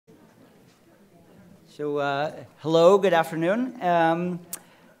Hello, good afternoon.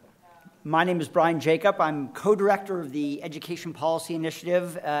 My name is Brian Jacob. I'm co-director of the Education Policy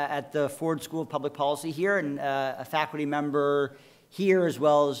Initiative at the Ford School of Public Policy here, and a faculty member here, as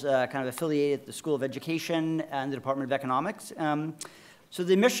well as kind of affiliated at the School of Education and the Department of Economics. So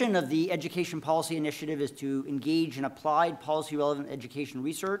the mission of the Education Policy Initiative is to engage in applied policy-relevant education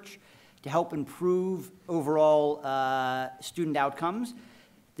research to help improve overall student outcomes.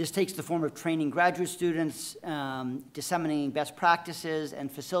 This takes the form of training graduate students, disseminating best practices,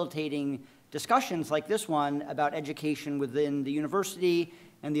 and facilitating discussions like this one about education within the university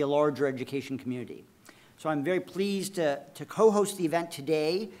and the larger education community. So I'm very pleased to co-host the event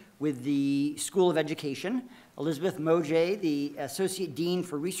today with the School of Education. Elizabeth Mojay, the Associate Dean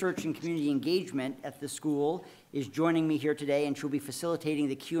for Research and Community Engagement at the school, is joining me here today, and she'll be facilitating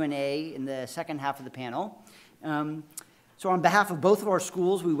the Q&A in the second half of the panel. So on behalf of both of our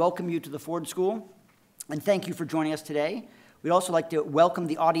schools, we welcome you to the Ford School, and thank you for joining us today. We'd also like to welcome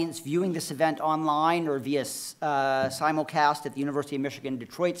the audience viewing this event online or via simulcast at the University of Michigan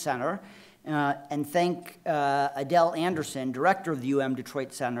Detroit Center, and thank Adele Anderson, director of the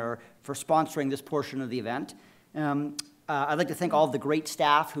Detroit Center, for sponsoring this portion of the event. I'd like to thank all of the great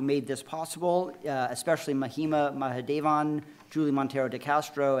staff who made this possible, especially Mahima Mahadevan, Julie Montero de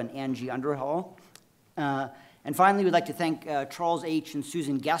Castro, and Angie Underhall. And finally, we'd like to thank Charles H. and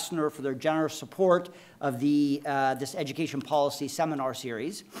Susan Gessner for their generous support of this education policy seminar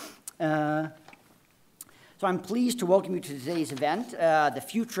series. So I'm pleased to welcome you to today's event, The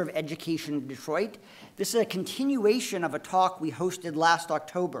Future of Education in Detroit. This is a continuation of a talk we hosted last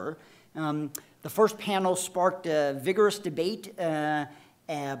October. The first panel sparked a vigorous debate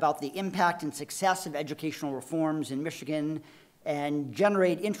about the impact and success of educational reforms in Michigan and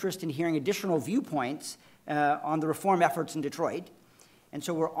generated interest in hearing additional viewpoints on the reform efforts in Detroit. And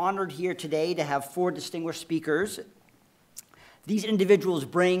so we're honored here today to have four distinguished speakers. These individuals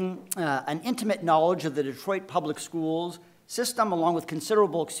bring an intimate knowledge of the Detroit public schools system, along with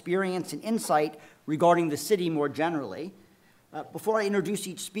considerable experience and insight regarding the city more generally. Before I introduce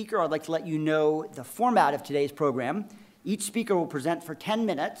each speaker, I'd like to let you know the format of today's program. Each speaker will present for 10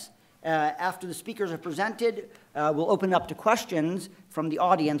 minutes. After the speakers are presented, we'll open up to questions from the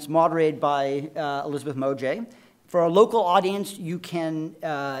audience, moderated by Elizabeth Mojay. For our local audience, you can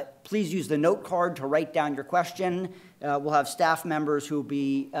please use the note card to write down your question. We'll have staff members who will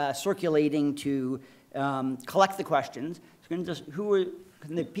be circulating to collect the questions. So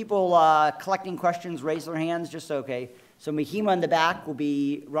can the people collecting questions raise their hands? Just so, okay. So Mahima in the back will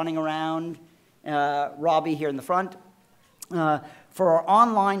be running around. Robbie here in the front. For our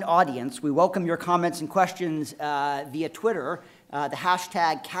online audience, we welcome your comments and questions via Twitter, the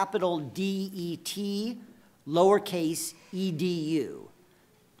hashtag capital DET, lowercase EDU.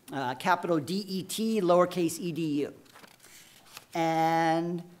 Capital DET, lowercase EDU.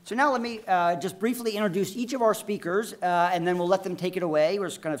 And so now let me just briefly introduce each of our speakers, and then we'll let them take it away. We're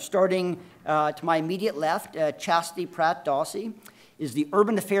just kind of starting to my immediate left. Chastity Pratt Dawsey is the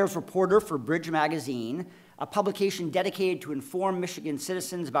urban affairs reporter for Bridge Magazine, a publication dedicated to inform Michigan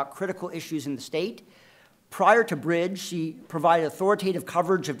citizens about critical issues in the state. Prior to Bridge, she provided authoritative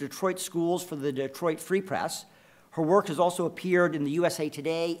coverage of Detroit schools for the Detroit Free Press. Her work has also appeared in the USA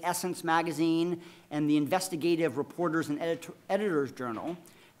Today, Essence Magazine, and the Investigative Reporters and Editors Journal.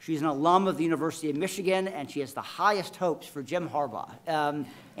 She's an alum of the University of Michigan, and she has the highest hopes for Jim Harbaugh.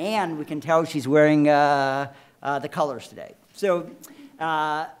 And we can tell she's wearing the colors today. So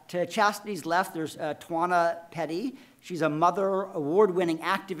to Chastity's left, there's Tawana Petty. She's a Mother award-winning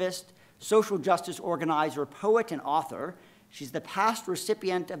activist, social justice organizer, poet, and author. She's the past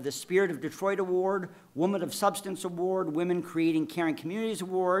recipient of the Spirit of Detroit Award, Woman of Substance Award, Women Creating Caring Communities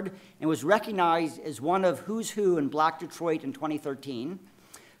Award, and was recognized as one of Who's Who in Black Detroit in 2013.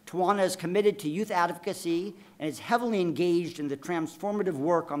 Tawana is committed to youth advocacy and is heavily engaged in the transformative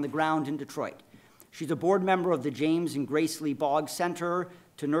work on the ground in Detroit. She's a board member of the James and Grace Lee Boggs Center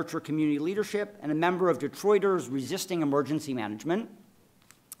to Nurture Community Leadership and a member of Detroiters Resisting Emergency Management.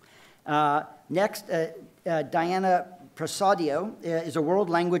 Next, Diana Preciado is a world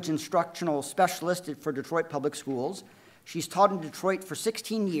language instructional specialist for Detroit Public Schools. She's taught in Detroit for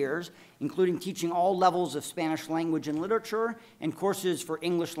 16 years, including teaching all levels of Spanish language and literature and courses for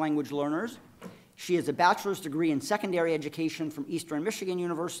English language learners. She has a bachelor's degree in secondary education from Eastern Michigan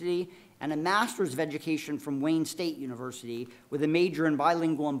University and a master's of education from Wayne State University with a major in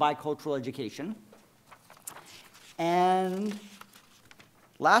bilingual and bicultural education. And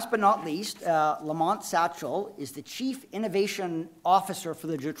last but not least, Lamont Satchel is the Chief Innovation Officer for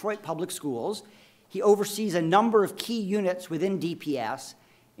the Detroit Public Schools. He oversees a number of key units within DPS,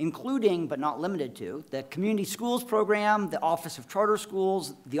 including but not limited to the Community Schools Program, the Office of Charter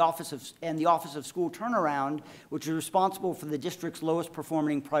Schools, the Office of School Turnaround, which is responsible for the district's lowest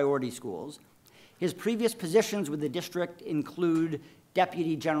performing priority schools. His previous positions with the district include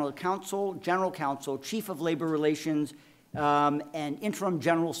Deputy General Counsel, Chief of Labor Relations, and Interim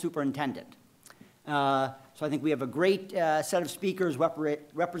General Superintendent. So I think we have a great set of speakers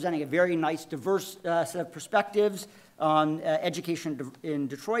representing a very nice, diverse set of perspectives on education in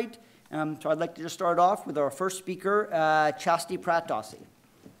Detroit. So I'd like to just start off with our first speaker, Chastity Pratt Dawsey.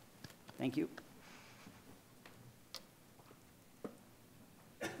 Thank you.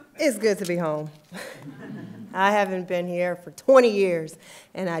 It's good to be home. I haven't been here for 20 years,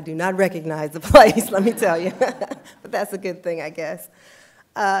 and I do not recognize the place, let me tell you. But that's a good thing, I guess.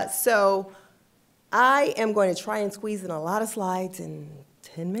 So I am going to try and squeeze in a lot of slides in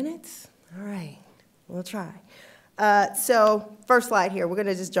 10 minutes. All right, we'll try. So first slide here, we're going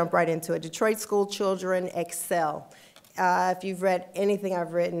to just jump right into it. Detroit school children excel. If you've read anything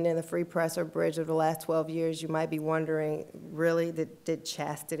I've written in the Free Press or Bridge of the last 12 years, you might be wondering, really, did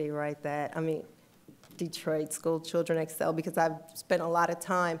Chastity write that? I mean, Detroit school children excel, because I've spent a lot of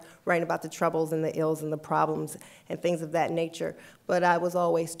time writing about the troubles and the ills and the problems and things of that nature. But I was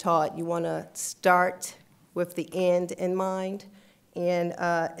always taught you want to start with the end in mind. And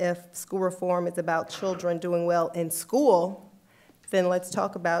if school reform is about children doing well in school, then let's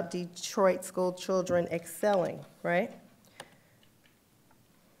talk about Detroit school children excelling, right?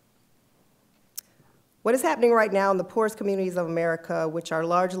 What is happening right now in the poorest communities of America, which are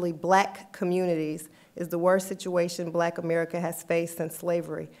largely black communities, is the worst situation black America has faced since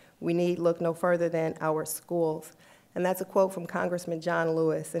slavery. We need look no further than our schools. And that's a quote from Congressman John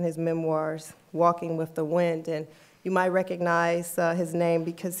Lewis in his memoirs, Walking with the Wind. And you might recognize his name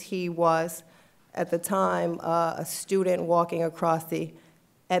because he was, at the time, a student walking across the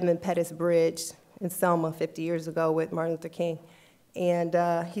Edmund Pettus Bridge in Selma 50 years ago with Martin Luther King.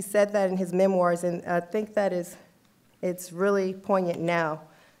 And he said that in his memoirs, and I think that it's really poignant now.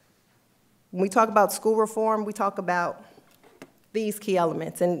 When we talk about school reform, we talk about these key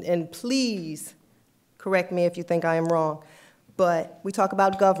elements, and please correct me if you think I am wrong, but we talk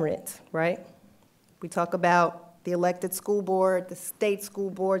about governance, right? We talk about the elected school board, the state school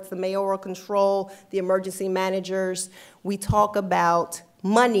boards, the mayoral control, the emergency managers. We talk about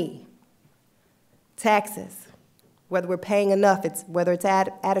money, taxes, whether we're paying enough, whether it's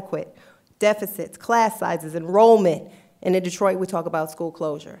adequate, deficits, class sizes, enrollment, and in Detroit, we talk about school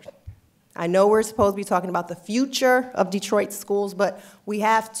closure. I know we're supposed to be talking about the future of Detroit schools, but we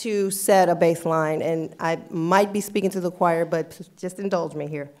have to set a baseline, and I might be speaking to the choir, but just indulge me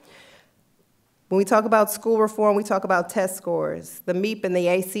here. When we talk about school reform, we talk about test scores, the MEP and the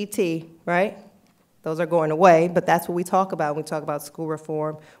ACT, right? Those are going away, but that's what we talk about when we talk about school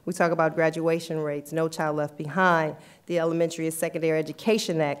reform. We talk about graduation rates, No Child Left Behind, the Elementary and Secondary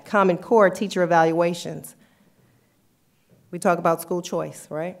Education Act, Common Core teacher evaluations. We talk about school choice,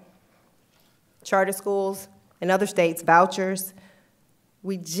 right? Charter schools and other states, vouchers.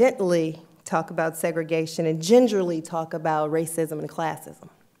 We gently talk about segregation and gingerly talk about racism and classism.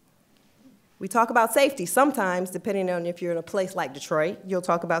 We talk about safety. Sometimes, depending on if you're in a place like Detroit, you'll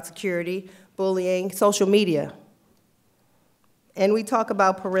talk about security, bullying, social media. And we talk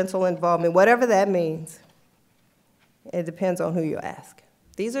about parental involvement, whatever that means. It depends on who you ask.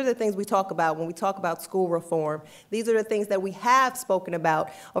 These are the things we talk about when we talk about school reform. These are the things that we have spoken about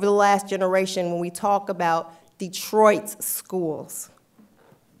over the last generation when we talk about Detroit's schools.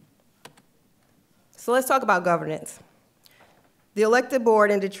 So let's talk about governance. The elected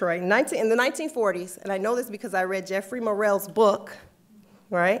board in Detroit, in the 1940s, and I know this because I read Jeffrey Morell's book,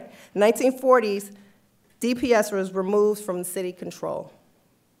 right? In the 1940s, DPS was removed from city control.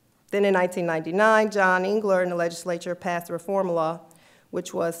 Then in 1999, John Engler in the legislature passed a reform law,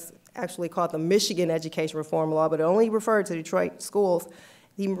 which was actually called the Michigan Education Reform Law, but it only referred to Detroit schools.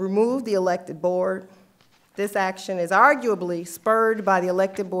 He removed the elected board. This action is arguably spurred by the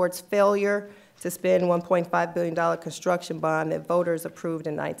elected board's failure to spend $1.5 billion construction bond that voters approved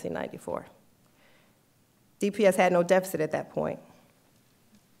in 1994. DPS had no deficit at that point.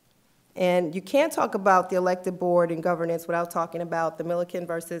 And you can't talk about the elected board and governance without talking about the Milliken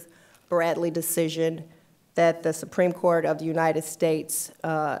versus Bradley decision that the Supreme Court of the United States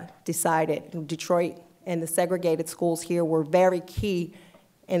decided. Detroit and the segregated schools here were very key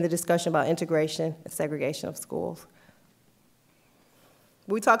in the discussion about integration and segregation of schools.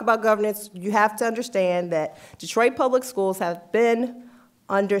 When we talk about governance, you have to understand that Detroit public schools have been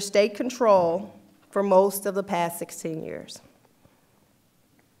under state control for most of the past 16 years.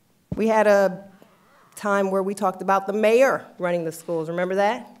 We had a time where we talked about the mayor running the schools. Remember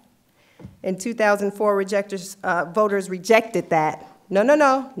that? In 2004, voters rejected that. No,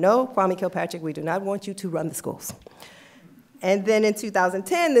 Kwame Kilpatrick, we do not want you to run the schools. And then in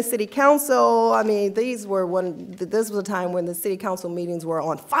 2010, the city council, I mean, this was a time when the city council meetings were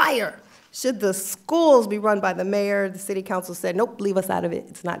on fire. Should the schools be run by the mayor? The city council said, nope, leave us out of it.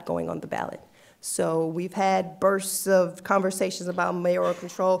 It's not going on the ballot. So we've had bursts of conversations about mayoral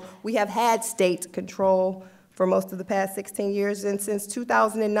control. We have had state control for most of the past 16 years, and since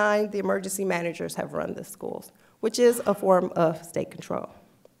 2009, the emergency managers have run the schools, which is a form of state control.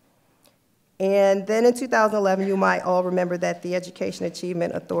 And then in 2011, you might all remember that the Education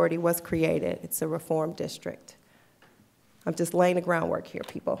Achievement Authority was created. It's a reform district. I'm just laying the groundwork here,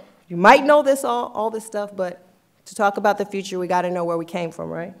 people. You might know this, all this stuff, but to talk about the future, we gotta know where we came from,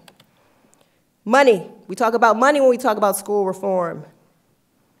 right? Money. We talk about money when we talk about school reform.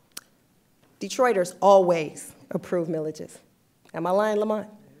 Detroiters always approve millages. Am I lying, Lamont?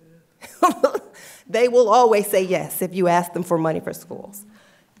 They will always say yes if you ask them for money for schools.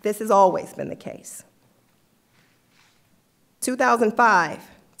 This has always been the case. 2005,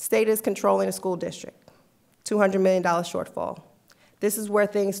 state is controlling a school district, $200 million shortfall. This is where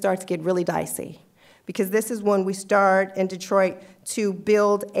things start to get really dicey, because this is when we start in Detroit to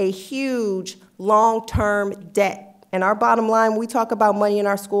build a huge long-term debt. And our bottom line, when we talk about money in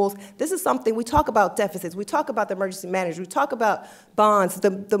our schools, this is something, we talk about deficits, we talk about the emergency managers, we talk about bonds. The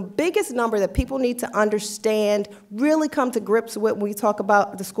biggest number that people need to understand, really come to grips with when we talk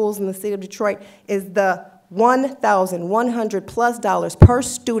about the schools in the city of Detroit, is the $1,100+ per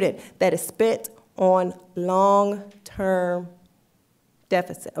student that is spent on long-term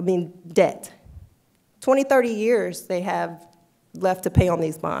debt. 20, 30 years they have left to pay on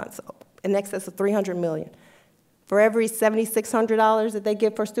these bonds, in excess of $300 million. For every $7,600 that they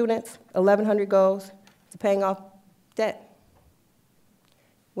give for students, $1,100 goes to paying off debt.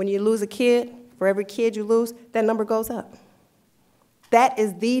 When you lose a kid, for every kid you lose, that number goes up. That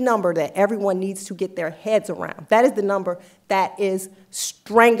is the number that everyone needs to get their heads around. That is the number that is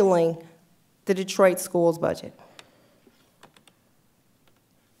strangling the Detroit schools budget.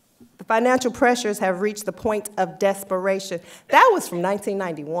 The financial pressures have reached the point of desperation. That was from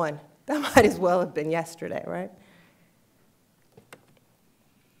 1991. That might as well have been yesterday, right?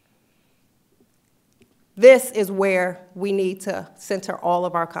 This is where we need to center all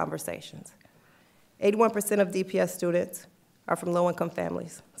of our conversations. 81% of DPS students are from low-income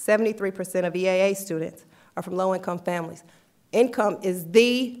families. 73% of EAA students are from low-income families. Income is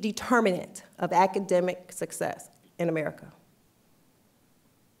the determinant of academic success in America.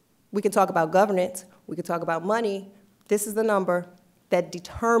 We can talk about governance, we can talk about money. This is the number that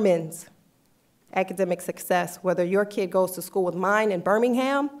determines academic success, whether your kid goes to school with mine in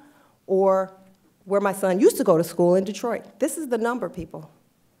Birmingham or where my son used to go to school in Detroit. This is the number, people.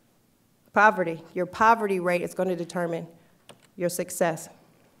 Poverty. Your poverty rate is going to determine your success.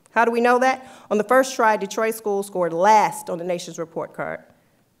 How do we know that? On the first try, Detroit schools scored last on the nation's report card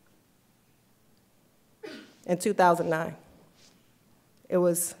in 2009. It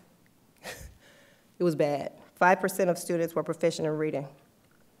was bad. 5% of students were proficient in reading.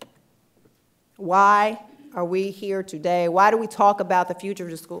 Why are we here today? Why do we talk about the future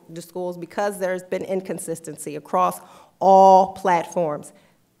of the schools? Because there's been inconsistency across all platforms,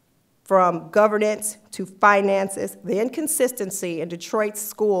 from governance to finances. The inconsistency in Detroit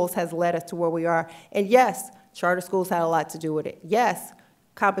schools has led us to where we are. And yes, charter schools had a lot to do with it. Yes,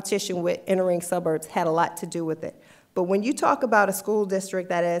 competition with entering suburbs had a lot to do with it. But when you talk about a school district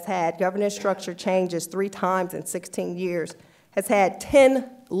that has had governance structure changes 3 times in 16 years, has had 10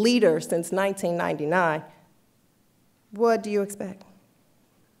 leaders since 1999, what do you expect?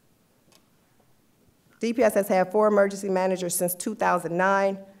 DPS has had 4 emergency managers since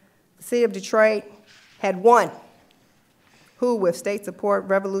 2009. The city of Detroit had 1 who, with state support,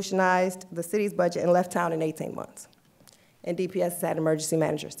 revolutionized the city's budget and left town in 18 months. And DPS has had emergency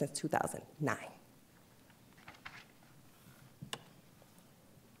managers since 2009.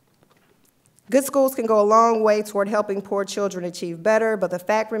 Good schools can go a long way toward helping poor children achieve better, but the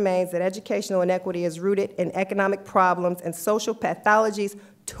fact remains that educational inequity is rooted in economic problems and social pathologies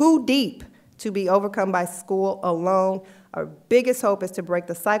too deep to be overcome by school alone. Our biggest hope is to break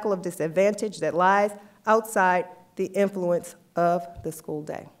the cycle of disadvantage that lies outside the influence of the school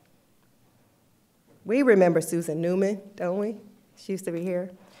day. We remember Susan Newman, don't we? She used to be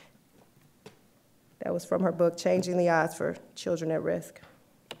here. That was from her book, Changing the Odds for Children at Risk.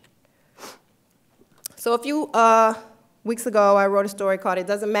 So a few weeks ago, I wrote a story called It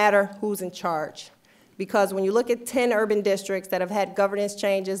Doesn't Matter Who's in Charge. Because when you look at 10 urban districts that have had governance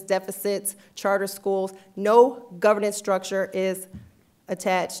changes, deficits, charter schools, no governance structure is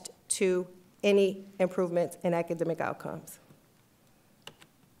attached to any improvements in academic outcomes.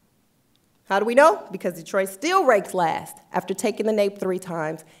 How do we know? Because Detroit still ranks last after taking the NAEP 3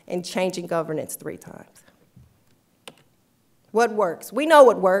 times and changing governance 3 times. What works? We know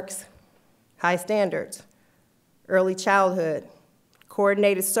what works. High standards, early childhood,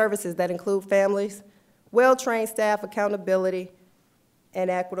 coordinated services that include families, well-trained staff, accountability, and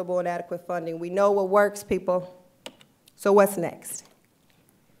equitable and adequate funding. We know what works, people. So what's next?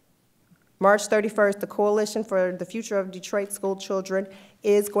 March 31st, the Coalition for the Future of Detroit School Children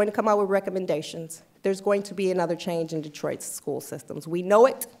is going to come out with recommendations. There's going to be another change in Detroit's school systems. We know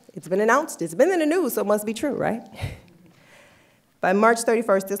it. It's been announced. It's been in the news, so it must be true, right? By March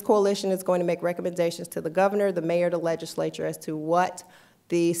 31st, this coalition is going to make recommendations to the governor, the mayor, the legislature as to what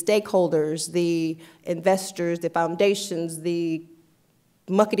the stakeholders, the investors, the foundations, the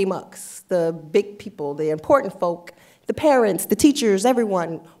muckety-mucks, the big people, the important folk, the parents, the teachers,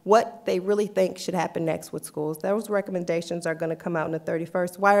 everyone, what they really think should happen next with schools. Those recommendations are going to come out on the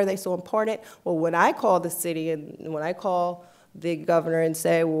 31st. Why are they so important? Well, when I call the city and when I call the governor and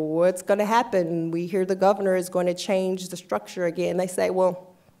say, well, what's going to happen? We hear the governor is going to change the structure again. They say,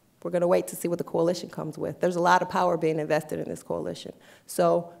 well, we're going to wait to see what the coalition comes with. There's a lot of power being invested in this coalition.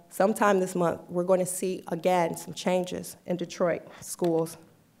 So sometime this month, we're going to see, again, some changes in Detroit schools.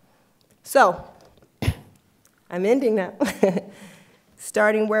 So I'm ending now.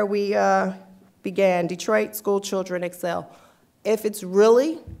 Starting where we began, Detroit school children excel. If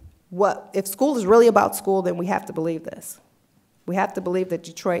school is really about school, then we have to believe this. We have to believe that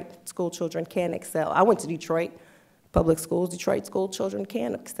Detroit school children can excel. I went to Detroit public schools. Detroit school children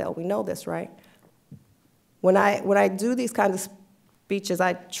can excel. We know this, right? When I do these kinds of speeches,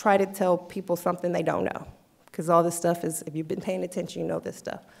 I try to tell people something they don't know, because all this stuff is, if you've been paying attention, you know this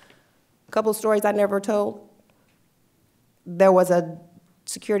stuff. A couple of stories I never told. There was a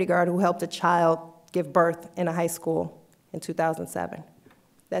security guard who helped a child give birth in a high school in 2007.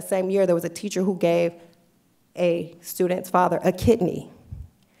 That same year, there was a teacher who gave a student's father a kidney.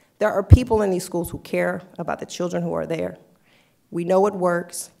 There are people in these schools who care about the children who are there. We know it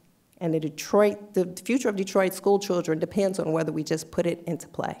works, and the future of Detroit school children depends on whether we just put it into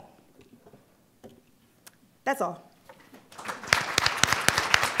play. That's all.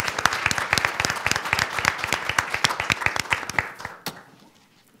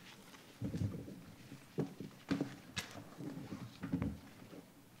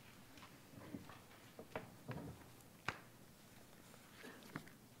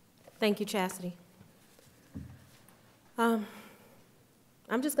 Thank you, Chastity. I'm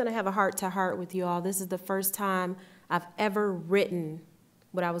just going to have a heart-to-heart with you all. This is the first time I've ever written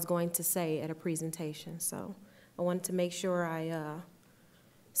what I was going to say at a presentation, so I wanted to make sure I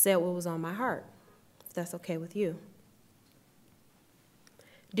said what was on my heart, if that's okay with you.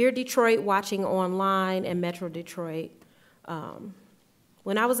 Dear Detroit, watching online and Metro Detroit,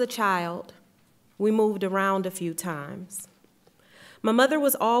 when I was a child, we moved around a few times. My mother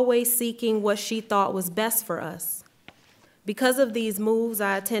was always seeking what she thought was best for us. Because of these moves,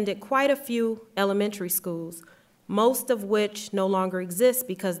 I attended quite a few elementary schools, most of which no longer exist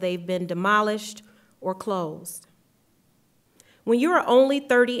because they've been demolished or closed. When you are only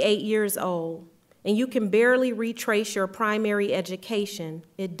 38 years old and you can barely retrace your primary education,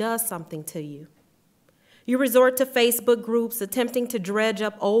 it does something to you. You resort to Facebook groups attempting to dredge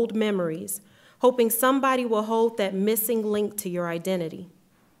up old memories, hoping somebody will hold that missing link to your identity.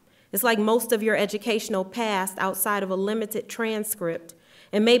 It's like most of your educational past outside of a limited transcript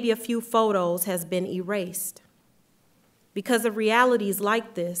and maybe a few photos has been erased. Because of realities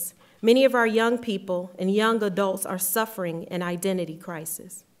like this, many of our young people and young adults are suffering an identity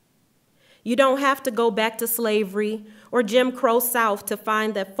crisis. You don't have to go back to slavery or Jim Crow South to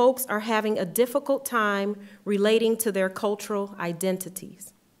find that folks are having a difficult time relating to their cultural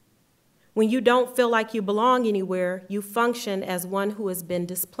identities. When you don't feel like you belong anywhere, you function as one who has been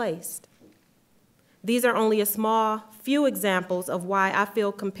displaced. These are only a small few examples of why I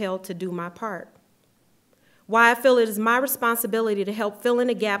feel compelled to do my part. Why I feel it is my responsibility to help fill in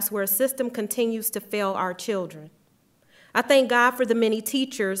the gaps where a system continues to fail our children. I thank God for the many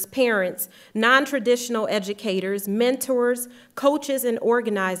teachers, parents, non-traditional educators, mentors, coaches, and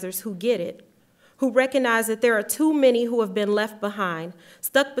organizers who get it, who recognize that there are too many who have been left behind,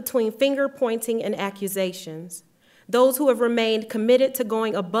 stuck between finger-pointing and accusations, those who have remained committed to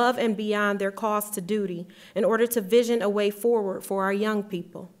going above and beyond their calls to duty in order to vision a way forward for our young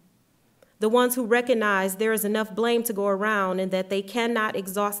people, the ones who recognize there is enough blame to go around and that they cannot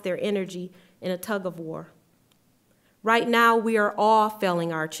exhaust their energy in a tug of war. Right now, we are all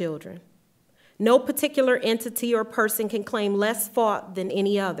failing our children. No particular entity or person can claim less fault than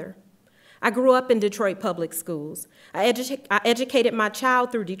any other. I grew up in Detroit public schools. I educated my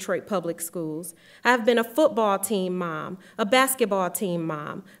child through Detroit public schools. I have been a football team mom, a basketball team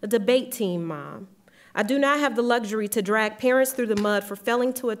mom, a debate team mom. I do not have the luxury to drag parents through the mud for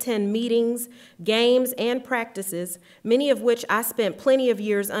failing to attend meetings, games, and practices, many of which I spent plenty of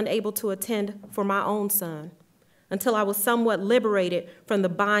years unable to attend for my own son, until I was somewhat liberated from the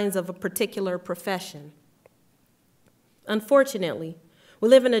binds of a particular profession. Unfortunately, we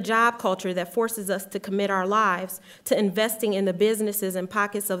live in a job culture that forces us to commit our lives to investing in the businesses and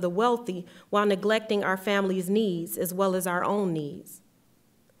pockets of the wealthy while neglecting our family's needs as well as our own needs.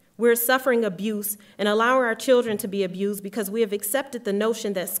 We're suffering abuse and allowing our children to be abused because we have accepted the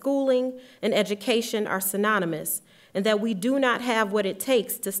notion that schooling and education are synonymous and that we do not have what it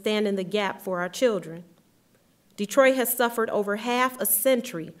takes to stand in the gap for our children. Detroit has suffered over half a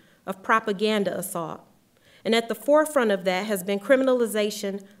century of propaganda assault. And at the forefront of that has been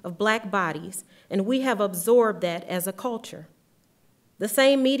criminalization of Black bodies, and we have absorbed that as a culture. The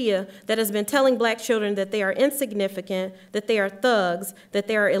same media that has been telling Black children that they are insignificant, that they are thugs, that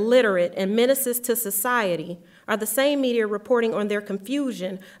they are illiterate and menaces to society are the same media reporting on their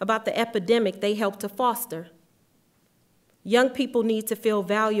confusion about the epidemic they helped to foster. Young people need to feel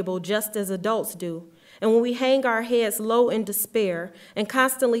valuable just as adults do. And when we hang our heads low in despair and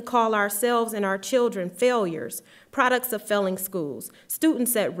constantly call ourselves and our children failures, products of failing schools,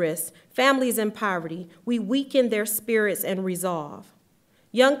 students at risk, families in poverty, we weaken their spirits and resolve.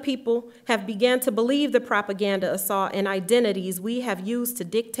 Young people have begun to believe the propaganda assault and identities we have used to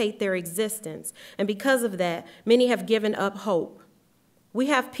dictate their existence, and because of that, many have given up hope. We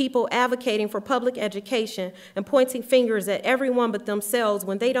have people advocating for public education and pointing fingers at everyone but themselves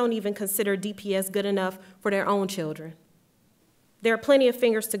when they don't even consider DPS good enough for their own children. There are plenty of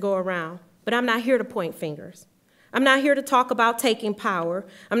fingers to go around, but I'm not here to point fingers. I'm not here to talk about taking power.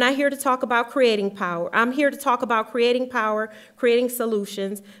 I'm not here to talk about creating power. I'm here to talk about creating power, creating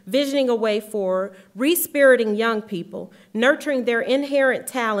solutions, visioning a way forward, re-spiriting young people, nurturing their inherent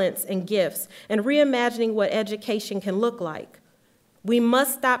talents and gifts, and reimagining what education can look like. We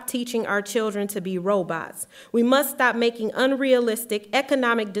must stop teaching our children to be robots. We must stop making unrealistic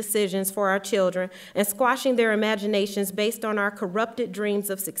economic decisions for our children and squashing their imaginations based on our corrupted dreams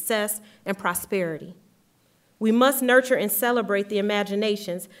of success and prosperity. We must nurture and celebrate the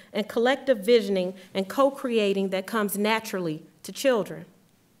imaginations and collective visioning and co-creating that comes naturally to children.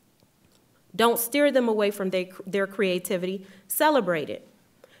 Don't steer them away from their creativity, celebrate it.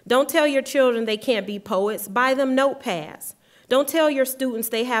 Don't tell your children they can't be poets, buy them notepads. Don't tell your students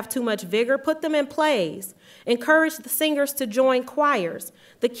they have too much vigor, put them in plays. Encourage the singers to join choirs,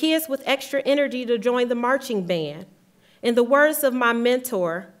 the kids with extra energy to join the marching band. In the words of my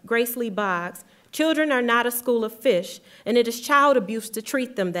mentor, Grace Lee Boggs, children are not a school of fish, and it is child abuse to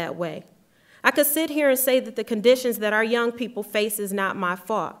treat them that way. I could sit here and say that the conditions that our young people face is not my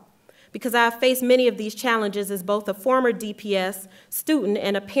fault, because I have faced many of these challenges as both a former DPS student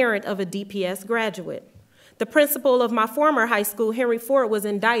and a parent of a DPS graduate. The principal of my former high school, Henry Ford, was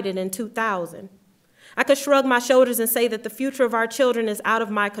indicted in 2000. I could shrug my shoulders and say that the future of our children is out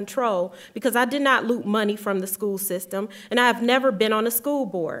of my control because I did not loot money from the school system, and I have never been on a school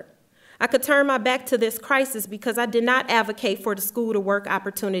board. I could turn my back to this crisis because I did not advocate for the School to Work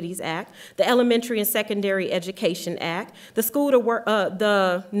Opportunities Act, the Elementary and Secondary Education Act,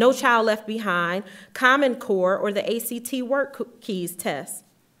 the No Child Left Behind, Common Core, or the ACT Work Keys test.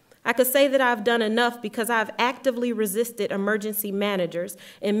 I could say that I've done enough because I've actively resisted emergency managers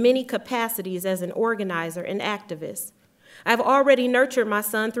in many capacities as an organizer and activist. I've already nurtured my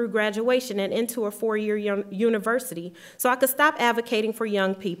son through graduation and into a 4-year university, so I could stop advocating for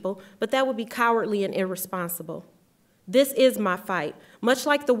young people, but that would be cowardly and irresponsible. This is my fight, much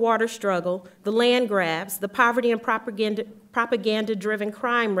like the water struggle, the land grabs, the poverty and propaganda-driven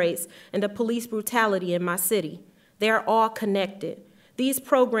crime rates, and the police brutality in my city. They are all connected. These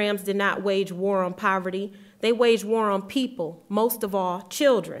programs did not wage war on poverty. They waged war on people, most of all,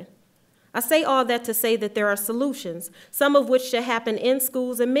 children. I say all that to say that there are solutions, some of which should happen in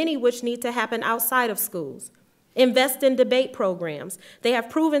schools and many which need to happen outside of schools. Invest in debate programs. They have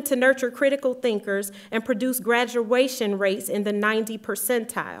proven to nurture critical thinkers and produce graduation rates in the 90th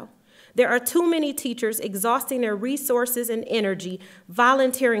percentile. There are too many teachers exhausting their resources and energy,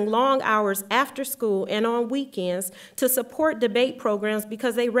 volunteering long hours after school and on weekends to support debate programs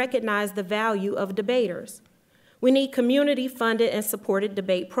because they recognize the value of debaters. We need community-funded and supported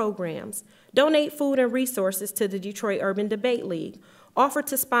debate programs. Donate food and resources to the Detroit Urban Debate League. Offer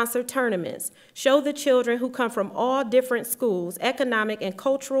to sponsor tournaments. Show the children who come from all different schools, economic and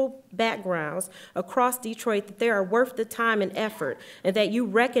cultural backgrounds across Detroit that they are worth the time and effort, and that you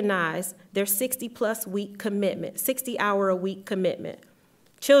recognize their 60-hour-a-week commitment.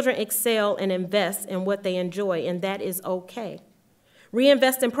 Children excel and invest in what they enjoy, and that is okay.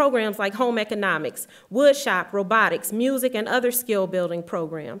 Reinvest in programs like home economics, woodshop, robotics, music, and other skill-building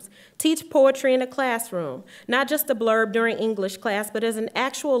programs. Teach poetry in a classroom, not just a blurb during English class, but as an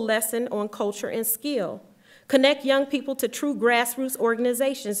actual lesson on culture and skill. Connect young people to true grassroots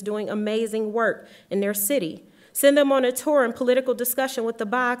organizations doing amazing work in their city. Send them on a tour and political discussion with the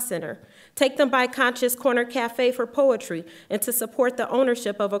Boggs Center. Take them by Conscious Corner Cafe for poetry and to support the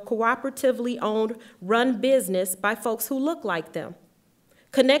ownership of a cooperatively owned, run business by folks who look like them.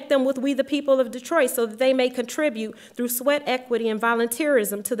 Connect them with We the People of Detroit so that they may contribute through sweat equity and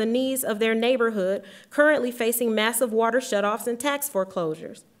volunteerism to the needs of their neighborhood currently facing massive water shutoffs and tax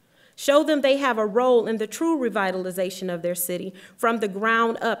foreclosures. Show them they have a role in the true revitalization of their city from the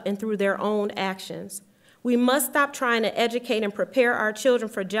ground up and through their own actions. We must stop trying to educate and prepare our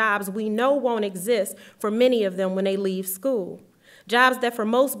children for jobs we know won't exist for many of them when they leave school. Jobs that for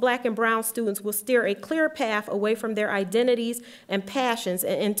most Black and brown students will steer a clear path away from their identities and passions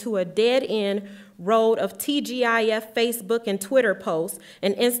and into a dead-end road of TGIF Facebook and Twitter posts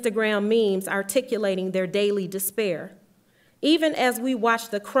and Instagram memes articulating their daily despair. Even as we watch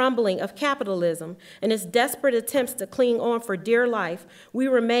the crumbling of capitalism and its desperate attempts to cling on for dear life, we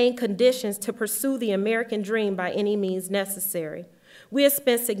remain conditioned to pursue the American dream by any means necessary. We have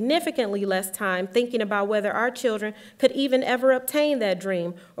spent significantly less time thinking about whether our children could even ever obtain that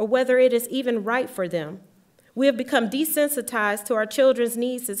dream or whether it is even right for them. We have become desensitized to our children's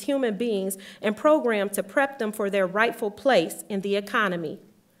needs as human beings and programmed to prep them for their rightful place in the economy.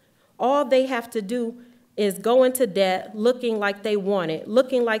 All they have to do is go into debt looking like they want it,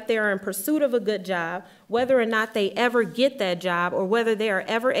 looking like they are in pursuit of a good job, whether or not they ever get that job or whether they are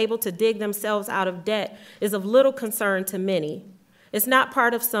ever able to dig themselves out of debt is of little concern to many. It's not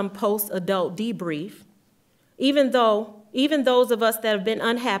part of some post-adult debrief. Even those of us that have been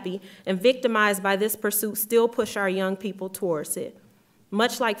unhappy and victimized by this pursuit still push our young people towards it,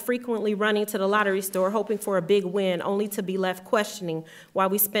 much like frequently running to the lottery store hoping for a big win only to be left questioning why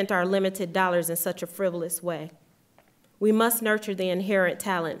we spent our limited dollars in such a frivolous way. We must nurture the inherent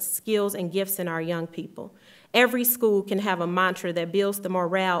talents, skills, and gifts in our young people. Every school can have a mantra that builds the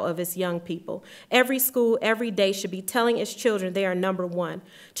morale of its young people. Every school, every day, should be telling its children they are number one.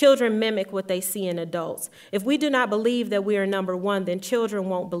 Children mimic what they see in adults. If we do not believe that we are number one, then children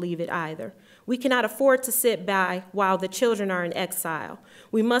won't believe it either. We cannot afford to sit by while the children are in exile.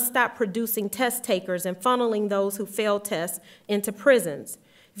 We must stop producing test takers and funneling those who fail tests into prisons.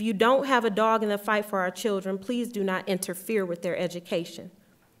 If you don't have a dog in the fight for our children, please do not interfere with their education.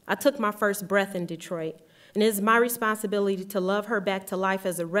 I took my first breath in Detroit, and it is my responsibility to love her back to life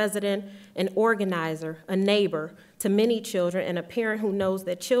as a resident, an organizer, a neighbor to many children, and a parent who knows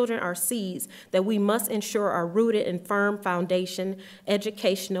that children are seeds that we must ensure are rooted in firm foundation,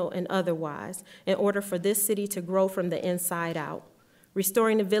 educational and otherwise, in order for this city to grow from the inside out.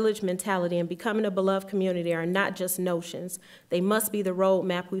 Restoring the village mentality and becoming a beloved community are not just notions. They must be the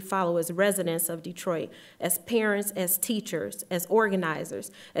roadmap we follow as residents of Detroit, as parents, as teachers, as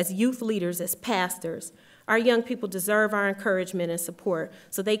organizers, as youth leaders, as pastors. Our young people deserve our encouragement and support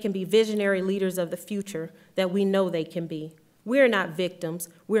so they can be visionary leaders of the future that we know they can be. We are not victims.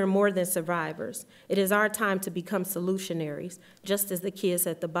 We are more than survivors. It is our time to become solutionaries, just as the kids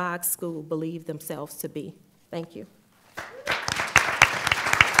at the Boggs School believe themselves to be. Thank you.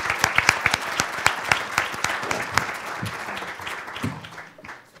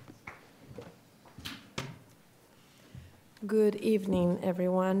 Good evening,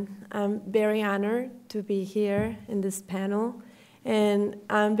 everyone. I'm very honored to be here in this panel, and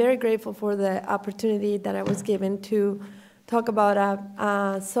I'm very grateful for the opportunity that I was given to talk about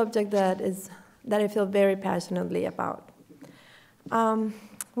a subject that I feel very passionately about,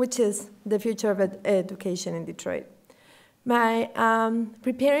 which is the future of education in Detroit. My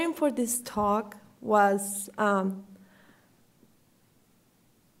preparing for this talk was a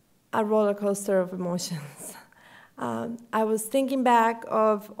roller coaster of emotions. I was thinking back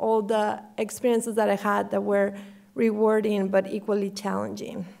of all the experiences that I had that were rewarding but equally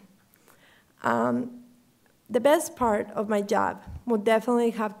challenging. The best part of my job would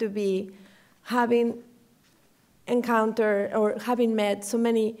definitely have to be having encountered or having met so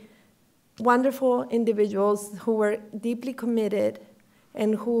many wonderful individuals who were deeply committed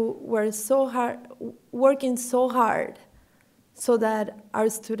and who were working so hard so that our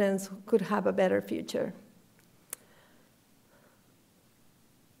students could have a better future.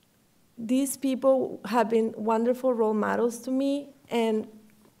 these people have been wonderful role models to me, and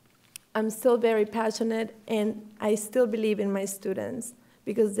I'm still very passionate, and I still believe in my students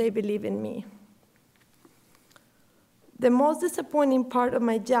because they believe in me. The most disappointing part of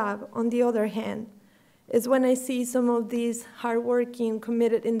my job, on the other hand, is when I see some of these hardworking,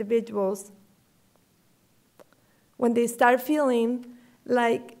 committed individuals, when they start feeling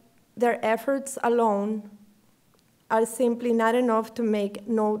like their efforts alone are simply not enough to make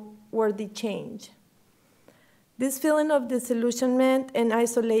noteworthy change. This feeling of disillusionment and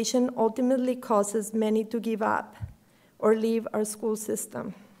isolation ultimately causes many to give up or leave our school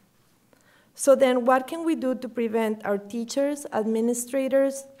system. So then what can we do to prevent our teachers,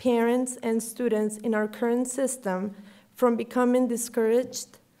 administrators, parents, and students in our current system from becoming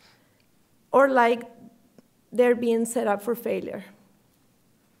discouraged or like they're being set up for failure?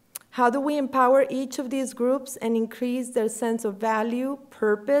 How do we empower each of these groups and increase their sense of value,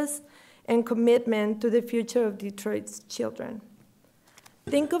 purpose, and commitment to the future of Detroit's children?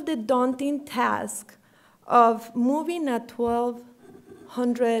 Think of the daunting task of moving a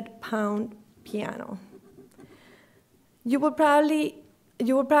 1,200-pound piano. You will probably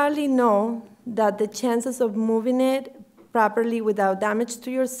know that the chances of moving it properly without damage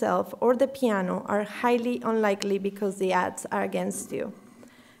to yourself or the piano are highly unlikely because the odds are against you.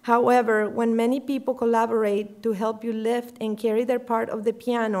 However, when many people collaborate to help you lift and carry their part of the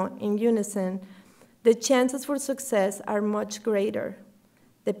piano in unison, the chances for success are much greater.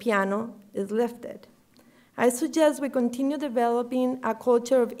 The piano is lifted. I suggest we continue developing a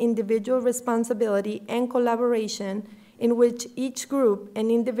culture of individual responsibility and collaboration in which each group and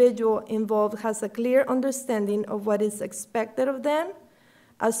individual involved has a clear understanding of what is expected of them,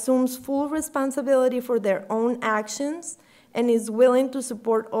 assumes full responsibility for their own actions, and is willing to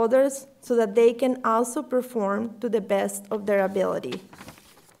support others so that they can also perform to the best of their ability.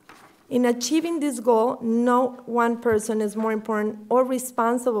 In achieving this goal, no one person is more important or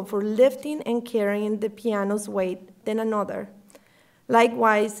responsible for lifting and carrying the piano's weight than another.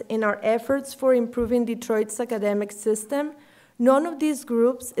 Likewise, in our efforts for improving Detroit's academic system, none of these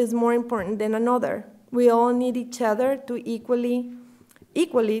groups is more important than another. We all need each other to equally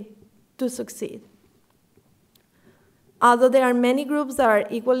to succeed. Although there are many groups that are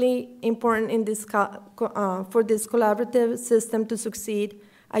equally important in this for this collaborative system to succeed,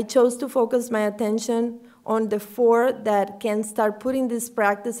 I chose to focus my attention on the 4 that can start putting this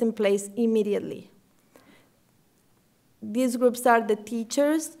practice in place immediately. These groups are the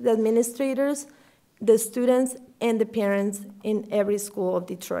teachers, the administrators, the students, and the parents in every school of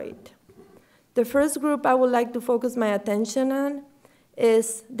Detroit. The first group I would like to focus my attention on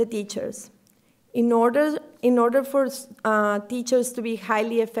is the teachers. In order for teachers to be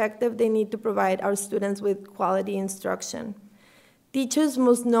highly effective, they need to provide our students with quality instruction. Teachers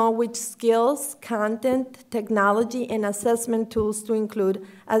must know which skills, content, technology, and assessment tools to include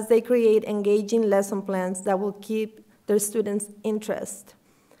as they create engaging lesson plans that will keep their students' interest.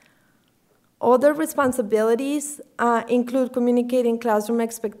 Other responsibilities include communicating classroom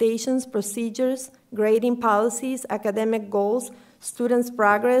expectations, procedures, grading policies, academic goals, students'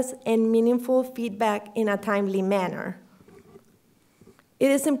 progress, and meaningful feedback in a timely manner. It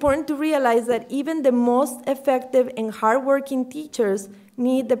is important to realize that even the most effective and hardworking teachers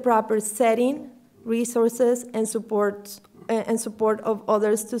need the proper setting, resources, and support of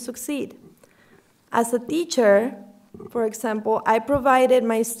others to succeed. As a teacher, for example, I provided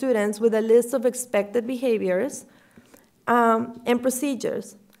my students with a list of expected behaviors and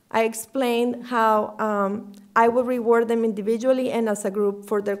procedures. I explained how I would reward them individually and as a group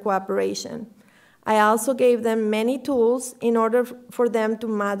for their cooperation. I also gave them many tools in order for them to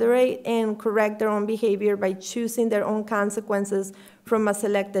moderate and correct their own behavior by choosing their own consequences from a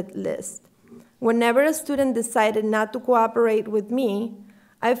selected list. Whenever a student decided not to cooperate with me,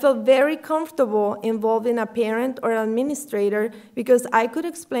 I felt very comfortable involving a parent or administrator because I could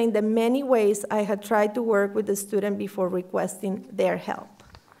explain the many ways I had tried to work with the student before requesting their help.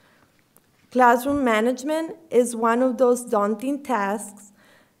 Classroom management is one of those daunting tasks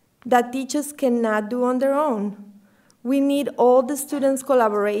that teachers cannot do on their own. We need all the students'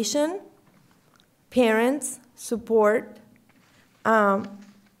 collaboration, parents, support, and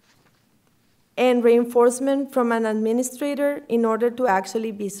reinforcement from an administrator in order to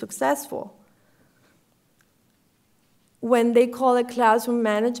actually be successful. When they call it classroom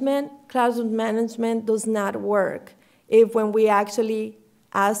management does not work if when we actually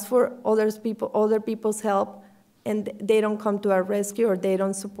ask for other people's help and they don't come to our rescue or they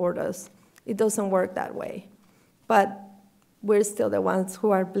don't support us. It doesn't work that way. But we're still the ones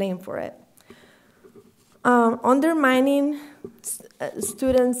who are blamed for it. Undermining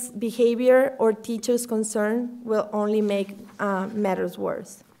students' behavior or teachers' concern will only make matters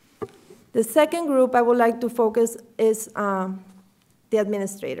worse. The second group I would like to focus is the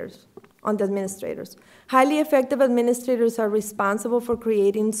administrators. Highly effective administrators are responsible for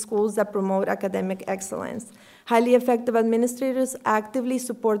creating schools that promote academic excellence. Highly effective administrators actively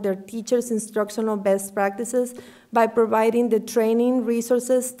support their teachers' instructional best practices by providing the training,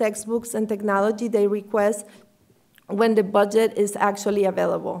 resources, textbooks, and technology they request when the budget is actually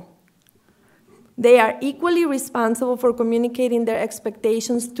available. They are equally responsible for communicating their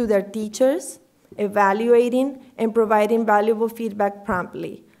expectations to their teachers, evaluating, and providing valuable feedback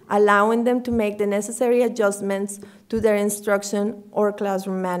promptly, allowing them to make the necessary adjustments to their instruction or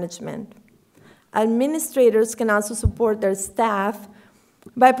classroom management. Administrators can also support their staff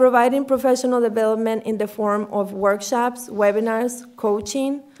by providing professional development in the form of workshops, webinars,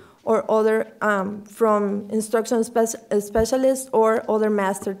 coaching, or other from instruction specialists or other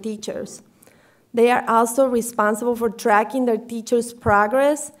master teachers. They are also responsible for tracking their teachers'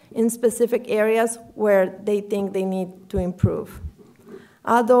 progress in specific areas where they think they need to improve.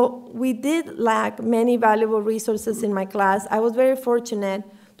 Although we did lack many valuable resources in my class, I was very fortunate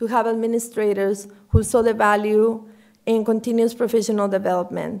to have administrators who saw the value in continuous professional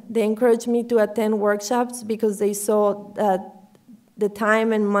development. They encouraged me to attend workshops because they saw that the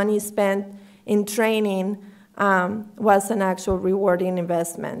time and money spent in training was an actual rewarding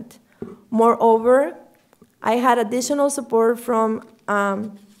investment. Moreover, I had additional support from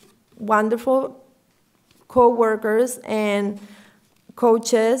wonderful co-workers and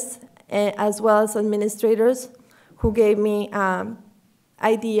coaches, as well as administrators, who gave me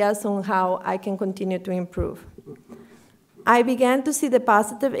ideas on how I can continue to improve. I began to see the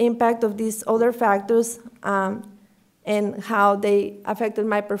positive impact of these other factors and how they affected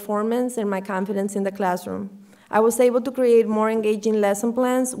my performance and my confidence in the classroom. I was able to create more engaging lesson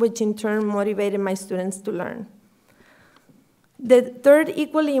plans, which in turn motivated my students to learn. The third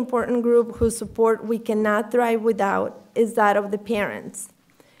equally important group whose support we cannot thrive without is that of the parents.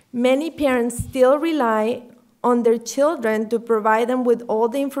 Many parents still rely on their children to provide them with all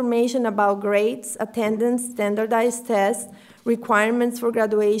the information about grades, attendance, standardized tests, requirements for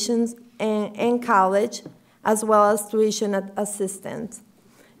graduations and college, as well as tuition assistance.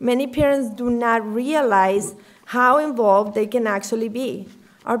 Many parents do not realize how involved they can actually be.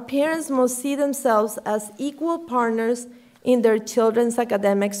 Our parents must see themselves as equal partners in their children's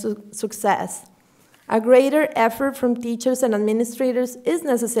academic success. A greater effort from teachers and administrators is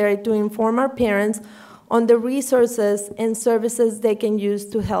necessary to inform our parents on the resources and services they can use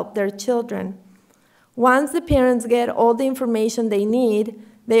to help their children. Once the parents get all the information they need,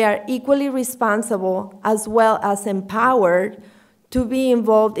 they are equally responsible as well as empowered to be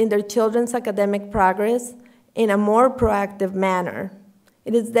involved in their children's academic progress in a more proactive manner.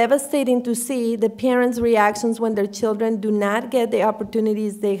 It is devastating to see the parents' reactions when their children do not get the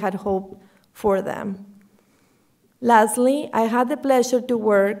opportunities they had hoped for them. Lastly, I had the pleasure to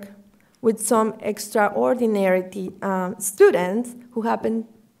work with some extraordinary students who happen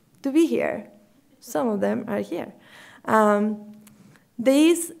to be here. Some of them are here.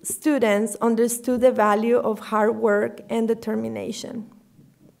 These students understood the value of hard work and determination.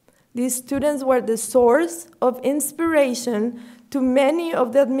 These students were the source of inspiration to many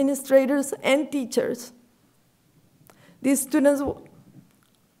of the administrators and teachers. These students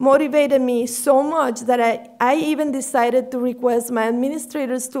motivated me so much that I even decided to request my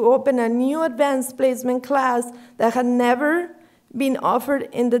administrators to open a new advanced placement class that had never been offered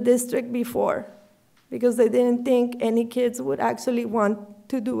in the district before, because they didn't think any kids would actually want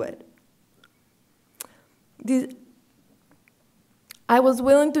to do it. I was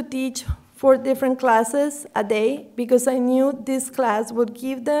willing to teach 4 different classes a day because I knew this class would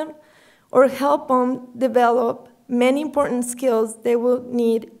give them or help them develop many important skills they will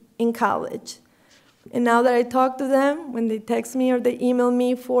need in college. And now that I talk to them, when they text me or they email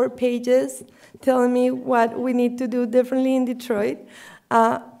me 4 pages telling me what we need to do differently in Detroit,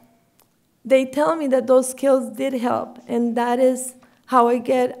 they tell me that those skills did help, and that is how I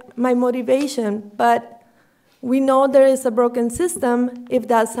get my motivation. But we know there is a broken system if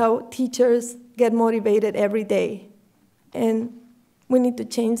that's how teachers get motivated every day, and we need to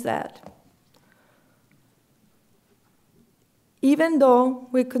change that. Even though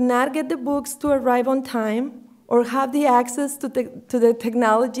we could not get the books to arrive on time or have the access to the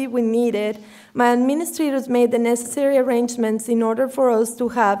technology we needed, my administrators made the necessary arrangements in order for us to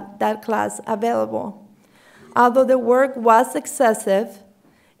have that class available. Although the work was excessive,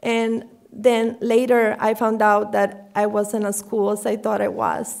 and then later I found out that I wasn't as cool as I thought I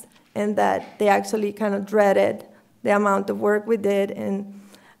was, and that they actually kind of dreaded the amount of work we did, and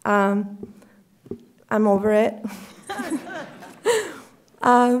I'm over it.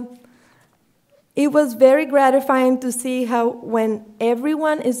 It was very gratifying to see how when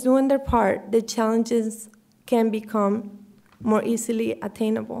everyone is doing their part, the challenges can become more easily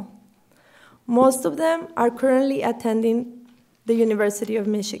attainable. Most of them are currently attending the University of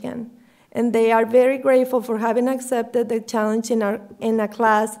Michigan, and they are very grateful for having accepted the challenge in a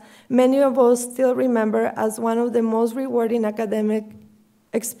class many of us still remember as one of the most rewarding academic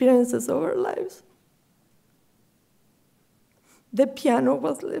experiences of our lives. The piano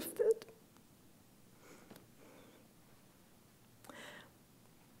was lifted.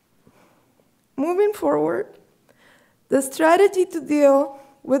 Moving forward, the strategy to deal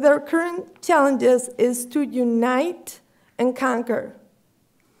with our current challenges is to unite and conquer.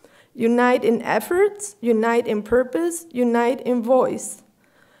 Unite in efforts, unite in purpose, unite in voice.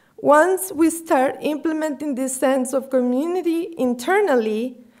 Once we start implementing this sense of community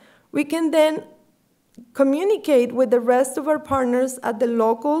internally, we can then communicate with the rest of our partners at the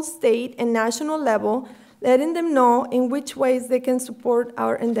local, state, and national level, letting them know in which ways they can support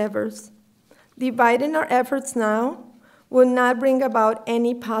our endeavors. Dividing our efforts now will not bring about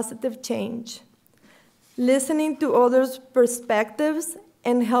any positive change. Listening to others' perspectives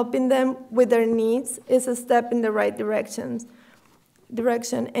and helping them with their needs is a step in the right direction,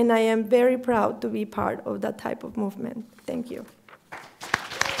 and I am very proud to be part of that type of movement. Thank you.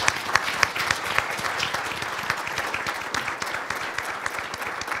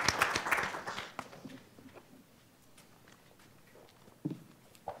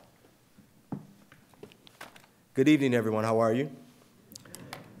 Good evening, everyone. How are you?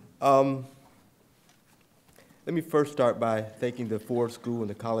 Let me first start by thanking the Ford School and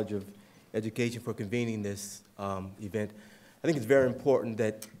the College of Education for convening this event. I think it's very important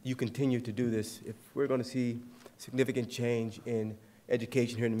that you continue to do this. If we're going to see significant change in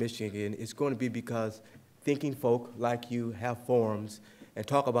education here in Michigan, it's going to be because thinking folk like you have forums and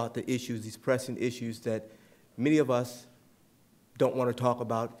talk about the issues, these pressing issues that many of us don't want to talk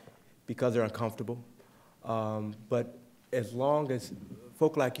about because they're uncomfortable. But as long as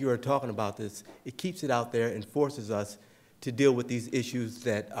folk like you are talking about this, it keeps it out there and forces us to deal with these issues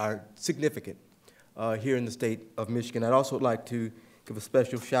that are significant here in the state of Michigan. I'd also like to give a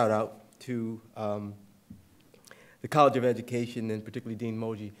special shout out to the College of Education, and particularly Dean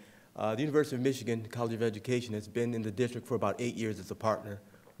Moji. The University of Michigan College of Education has been in the district for about 8 years as a partner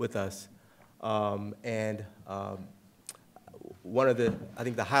with us. One of the, I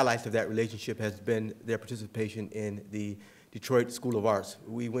think the highlights of that relationship has been their participation in the Detroit School of Arts.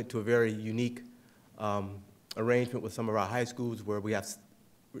 We went to a very unique arrangement with some of our high schools where we have,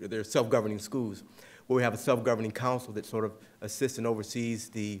 they're self-governing schools, where we have a self-governing council that sort of assists and oversees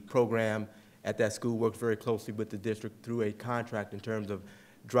the program at that school, works very closely with the district through a contract in terms of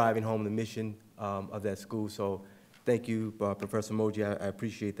driving home the mission of that school. So thank you, Professor Moji, I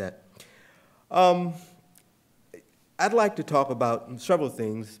appreciate that. I'd like to talk about several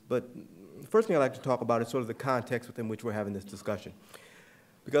things, but the first thing I'd like to talk about is sort of the context within which we're having this discussion.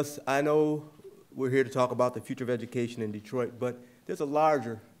 Because I know we're here to talk about the future of education in Detroit, but there's a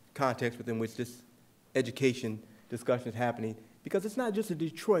larger context within which this education discussion is happening, because it's not just a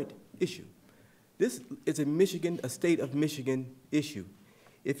Detroit issue. This is a Michigan, a state of Michigan issue.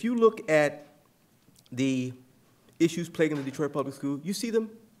 If you look at the issues plaguing the Detroit public school, you see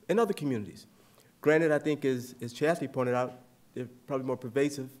them in other communities. Granted, I think, as Chastity pointed out, they're probably more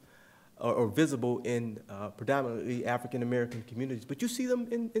pervasive or visible in predominantly African-American communities, but you see them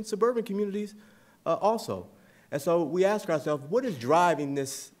in suburban communities also. And so we ask ourselves, what is driving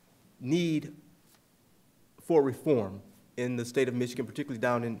this need for reform in the state of Michigan, particularly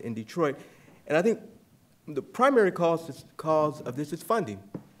down in Detroit? And I think the primary cause of this is funding.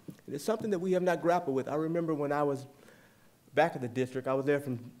 It's something that we have not grappled with. I remember when I was back in the district, I was there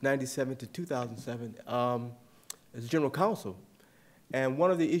from 97 to 2007 as general counsel. And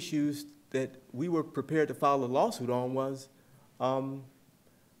one of the issues that we were prepared to file a lawsuit on was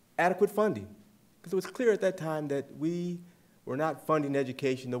adequate funding. Because it was clear at that time that we were not funding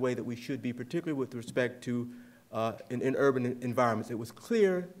education the way that we should be, particularly with respect to in urban environments. It was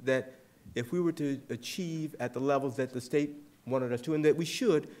clear that if we were to achieve at the levels that the state wanted us to, and that we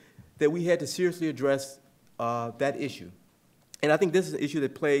should, that we had to seriously address that issue. And I think this is an issue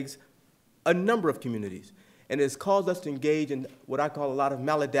that plagues a number of communities, and it has caused us to engage in what I call a lot of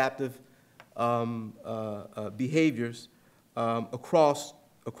maladaptive behaviors across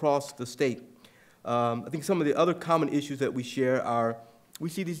the state. I think some of the other common issues that we share are, we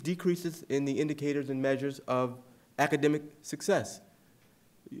see these decreases in the indicators and measures of academic success.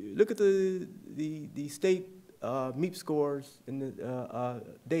 look at the state MEP scores and the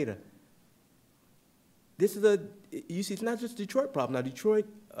data. This is you see, it's not just a Detroit problem. Now, Detroit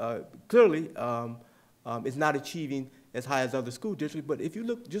clearly is not achieving as high as other school districts, but if you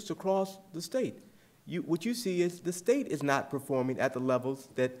look just across the state, what you see is the state is not performing at the levels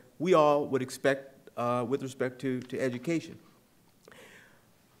that we all would expect with respect to education.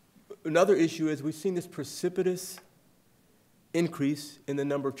 Another issue is we've seen this precipitous increase in the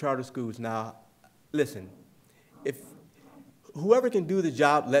number of charter schools. Now, listen, if whoever can do the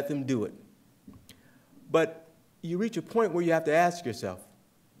job, let them do it. But you reach a point where you have to ask yourself,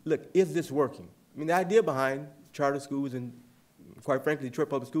 look, is this working? I mean, the idea behind charter schools, and quite frankly, Detroit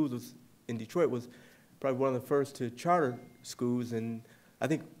Public Schools in Detroit was probably one of the first to charter schools, and I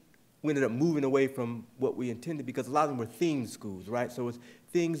think we ended up moving away from what we intended because a lot of them were themed schools, right? So it's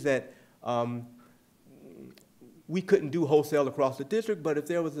things that we couldn't do wholesale across the district, but if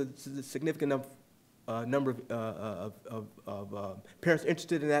there was a significant number of parents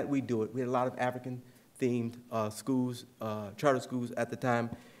interested in that, we'd do it. We had a lot of African-themed schools, charter schools at the time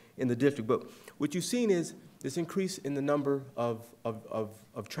in the district. But what you've seen is this increase in the number of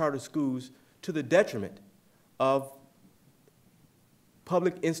charter schools to the detriment of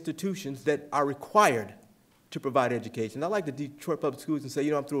public institutions that are required to provide education. I like the Detroit Public Schools and say,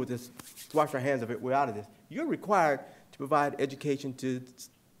 you know, I'm through with this, wash our hands of it, we're out of this. You're required to provide education to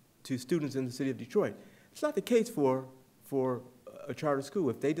students in the city of Detroit. It's not the case for a charter school.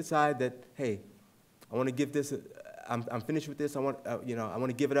 If they decide that, hey, I want to give this, I'm finished with this, I want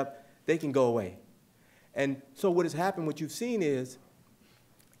to give it up, they can go away. And so what has happened, what you've seen is,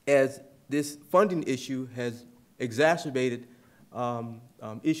 as this funding issue has exacerbated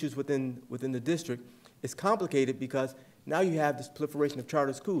issues within the district, it's complicated because now you have this proliferation of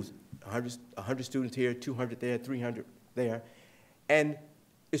charter schools, 100 students here, 200 there, 300 there, and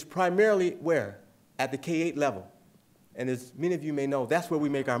it's primarily where? At the K-8 level. And as many of you may know, that's where we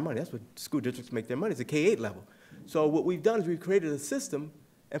make our money. That's where school districts make their money, is the K-8 level. So what we've done is we've created a system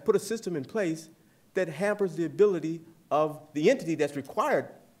and put a system in place that hampers the ability of the entity that's required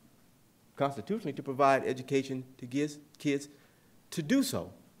constitutionally to provide education to kids to do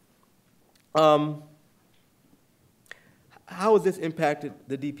so. How has this impacted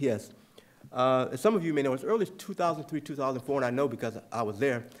the DPS? As some of you may know, as early as 2003, 2004, and I know because I was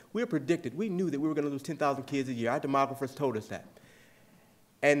there, we knew that we were going to lose 10,000 kids a year. Our demographers told us that.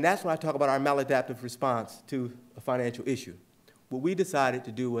 And that's why I talk about our maladaptive response to a financial issue. What we decided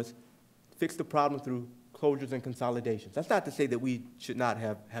to do was fix the problem through closures and consolidations. That's not to say that we should not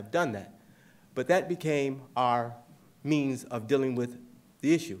have done that, but that became our means of dealing with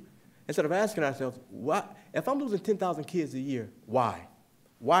the issue. Instead of asking ourselves, if I'm losing 10,000 kids a year, why?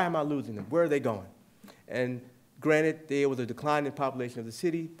 Why am I losing them? Where are they going? And granted, there was a decline in population of the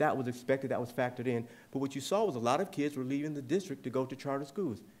city. That was expected. That was factored in. But what you saw was a lot of kids were leaving the district to go to charter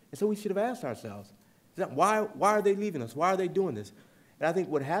schools. And so we should have asked ourselves, why are they leaving us? Why are they doing this? And I think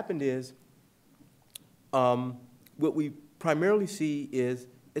what happened is, what we primarily see is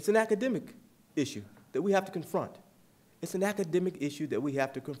it's an academic issue that we have to confront. It's an academic issue that we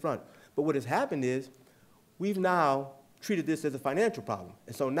have to confront. But what has happened is we've now treated this as a financial problem.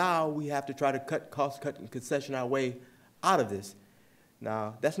 And so now we have to try to cut and concession our way out of this.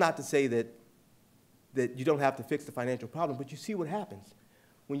 Now, that's not to say that you don't have to fix the financial problem, but you see what happens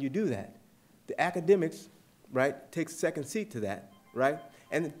when you do that. The academics, right, takes second seat to that, right?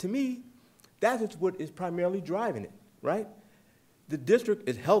 And to me, that is what is primarily driving it, right? The district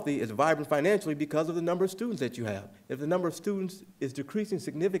is healthy, is vibrant financially because of the number of students that you have. If the number of students is decreasing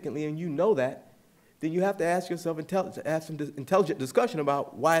significantly and you know that, then you have to ask yourself, have some intelligent discussion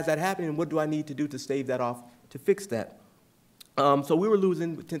about why is that happening and what do I need to do to stave that off, to fix that. So we were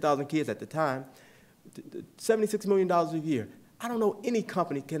losing 10,000 kids at the time, $76 million a year. I don't know any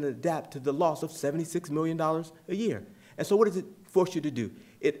company can adapt to the loss of $76 million a year. And so what does it force you to do?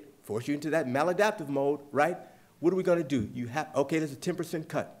 It forces you into that maladaptive mode, right? What are we going to do? Okay, there's a 10%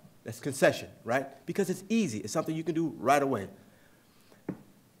 cut. That's concession, right? Because it's easy. It's something you can do right away.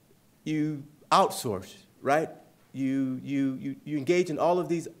 You outsource, right? You engage in all of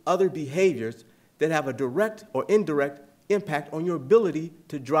these other behaviors that have a direct or indirect impact on your ability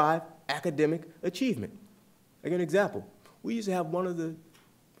to drive academic achievement. I'll give you an example. We used to have one of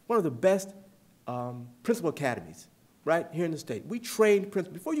the best principal academies, right, here in the state. We trained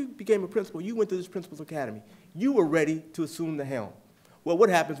principals. Before you became a principal, you went through this principal's academy. You were ready to assume the helm. Well, what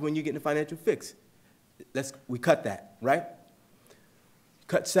happens when you get in a financial fix? We cut that, right?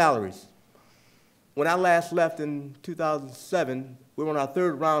 Cut salaries. When I last left in 2007, we were on our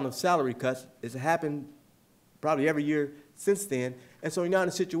third round of salary cuts. It's happened probably every year since then. And so you're now in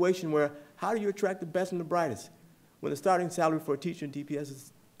a situation where how do you attract the best and the brightest when the starting salary for a teacher in DPS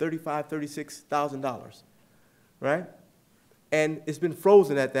is $35,000, $36,000, right? And it's been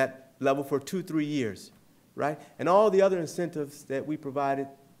frozen at that level for 2-3 years, right? And all the other incentives that we provided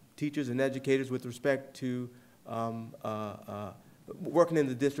teachers and educators with respect to working in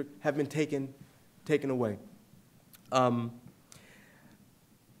the district have been taken away.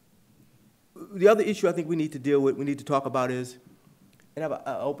 The other issue I think we need to deal with, we need to talk about is, and have an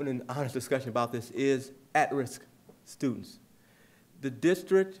open and honest discussion about this, is at-risk students. The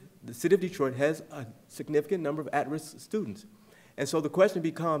district, the city of Detroit, has a significant number of at-risk students. And so the question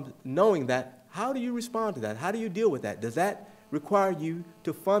becomes, knowing that, how do you respond to that? How do you deal with that? Does that require you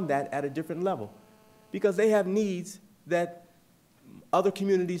to fund that at a different level? Because they have needs that other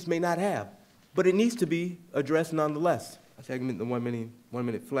communities may not have. But it needs to be addressed nonetheless. I think I can the 1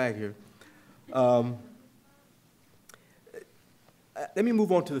 minute flag here. Let me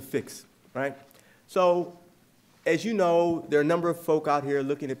move on to the fix, right? So, as you know, there are a number of folk out here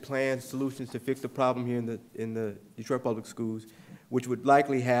looking at plans, solutions to fix the problem here in the Detroit Public Schools, which would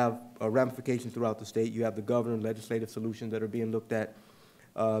likely have ramifications throughout the state. You have the governor and legislative solutions that are being looked at.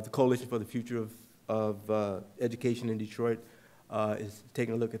 The Coalition for the Future of Education in Detroit is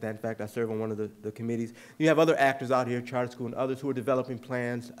taking a look at that. In fact, I serve on one of the committees. You have other actors out here, charter school and others, who are developing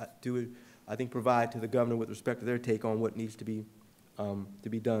plans to, I think, provide to the governor with respect to their take on what needs to be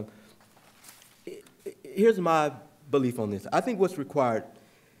done. Here's my belief on this. I think what's required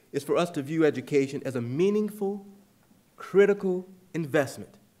is for us to view education as a meaningful, critical investment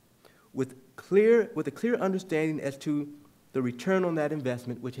with a clear understanding as to the return on that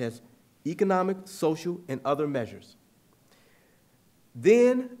investment, which has economic, social, and other measures.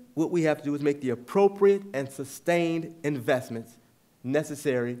 Then what we have to do is make the appropriate and sustained investments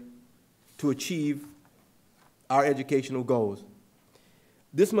necessary to achieve our educational goals.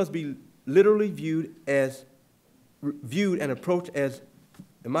 This must be literally viewed and approached as,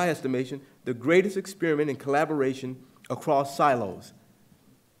 in my estimation, the greatest experiment in collaboration across silos,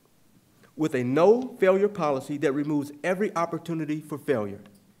 with a no-failure policy that removes every opportunity for failure.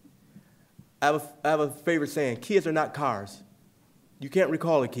 I have a favorite saying: kids are not cars. You can't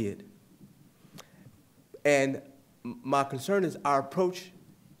recall a kid. And my concern is our approach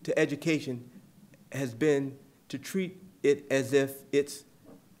to education has been to treat it as if it's,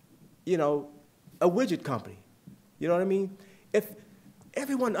 you know, a widget company. You know what I mean? If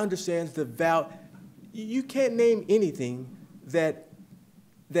everyone understands the value, you can't name anything that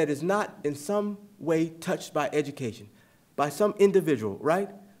is not in some way touched by education, by some individual, right,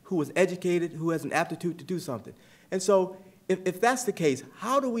 who was educated, who has an aptitude to do something. And so if that's the case,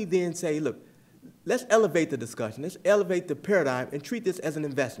 how do we then say, look, let's elevate the discussion, let's elevate the paradigm and treat this as an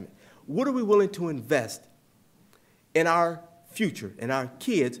investment? What are we willing to invest in our future, in our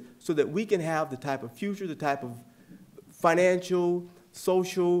kids, so that we can have the type of future, the type of financial,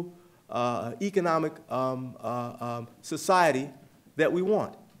 social, economic society that we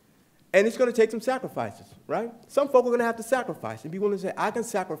want? And it's going to take some sacrifices, right? Some folk are going to have to sacrifice and be willing to say, I can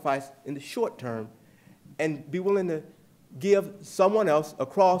sacrifice in the short term and be willing to give someone else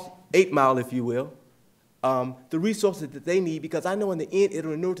across 8 Mile, if you will, the resources that they need, because I know in the end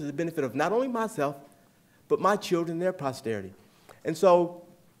it'll inure to the benefit of not only myself, but my children and their posterity. And so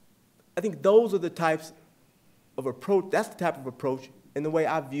I think those are the types of approach, that's the type of approach in the way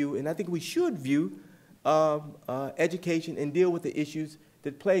I view, and I think we should view education and deal with the issues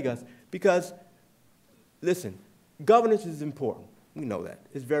that plague us. Because, listen, governance is important. We know that.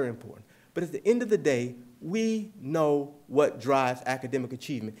 It's very important. But at the end of the day, we know what drives academic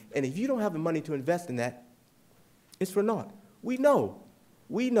achievement. And if you don't have the money to invest in that, it's for naught. We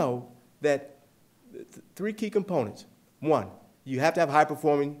know that 3 key components. 1, you have to have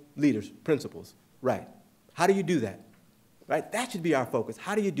high-performing leaders, principals, right? How do you do that? Right? That should be our focus.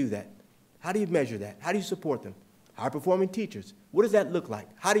 How do you do that? How do you measure that? How do you support them? High-performing teachers. What does that look like?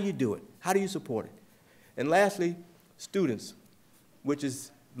 How do you do it? How do you support it? And lastly, students, which is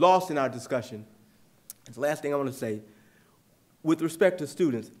lost in our discussion. It's the last thing I want to say. With respect to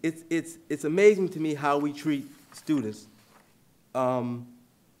students, it's amazing to me how we treat students. Often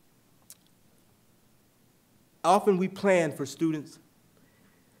we plan for students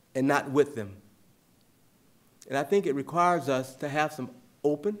and not with them. And I think it requires us to have some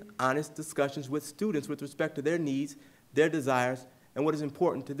open, honest discussions with students with respect to their needs, their desires, and what is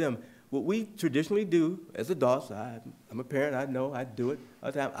important to them. What we traditionally do as adults, I'm a parent, I know, I do it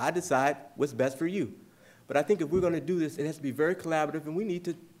all the time, I decide what's best for you. But I think if we're going to do this, it has to be very collaborative, and we need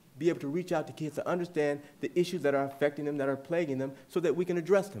to be able to reach out to kids to understand the issues that are affecting them, that are plaguing them, so that we can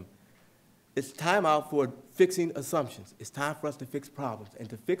address them. It's time out for fixing assumptions. It's time for us to fix problems. And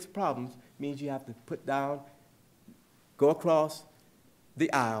to fix problems means you have to put down, go across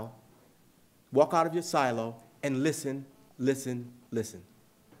the aisle, walk out of your silo, and listen, listen, listen.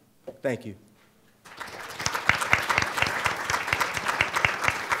 Thank you.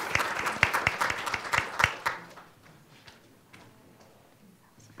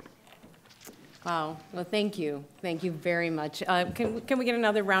 Wow, well, thank you. Thank you very much. Can we get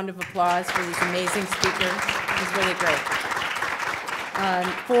another round of applause for these amazing speakers? It was really great.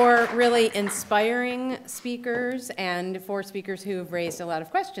 For really inspiring speakers and for speakers who have raised a lot of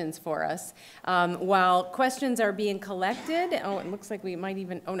questions for us. While questions are being collected, oh, it looks like we might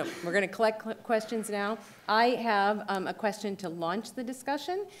even, oh no, we're going to collect questions now. I have a question to launch the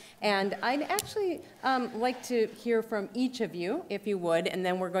discussion, and I'd actually like to hear from each of you, if you would, and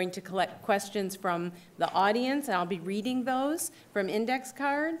then we're going to collect questions from the audience, and I'll be reading those from index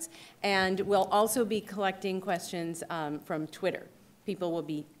cards, and we'll also be collecting questions from Twitter. People will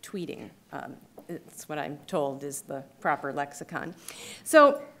be tweeting. It's what I'm told is the proper lexicon.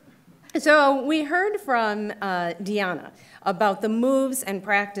 So we heard from Deanna about the moves and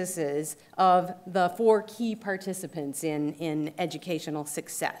practices of the 4 key participants in educational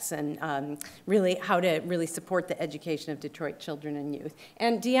success and really how to really support the education of Detroit children and youth.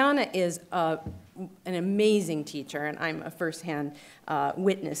 And Deanna is an amazing teacher, and I'm a firsthand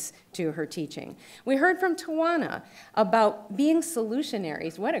witness to her teaching. We heard from Tawana about being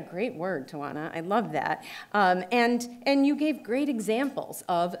solutionaries. What a great word, Tawana. I love that. And you gave great examples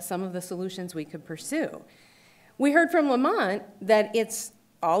of some of the solutions we could pursue. We heard from Lamont that it's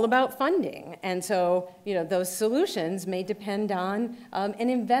all about funding, and so those solutions may depend on an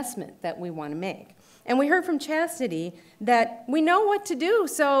investment that we want to make. And we heard from Chastity that we know what to do,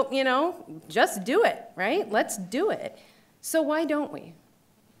 so just do it, right? Let's do it. So why don't we?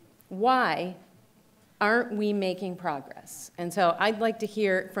 Why aren't we making progress? And so I'd like to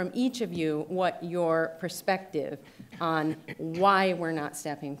hear from each of you what your perspective on why we're not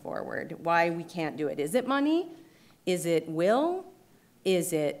stepping forward, why we can't do it. Is it money? Is it will?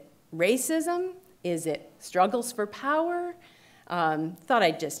 Is it racism? Is it struggles for power? Thought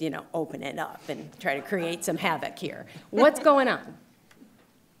I'd just, open it up and try to create some havoc here. What's going on?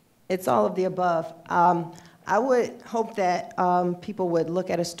 It's all of the above. I would hope that people would look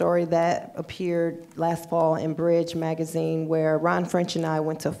at a story that appeared last fall in Bridge magazine where Ron French and I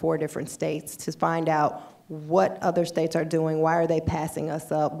went to 4 different states to find out what other states are doing, why are they passing us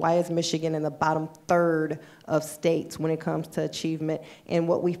up, why is Michigan in the bottom third of states when it comes to achievement. And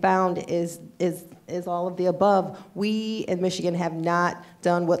what we found is all of the above. We in Michigan have not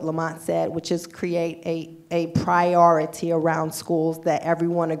done what Lamont said, which is create a priority around schools that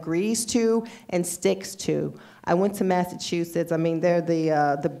everyone agrees to and sticks to. I went to Massachusetts. I mean, they're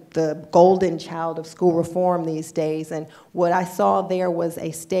the golden child of school reform these days. And what I saw there was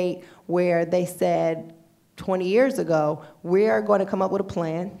a state where they said, 20 years ago, we are going to come up with a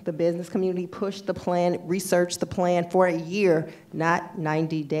plan. The business community pushed the plan, researched the plan for a year, not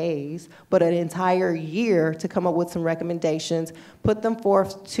 90 days, but an entire year to come up with some recommendations, put them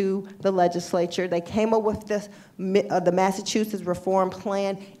forth to the legislature. They came up with this, the Massachusetts reform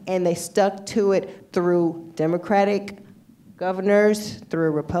plan, and they stuck to it through Democratic governors,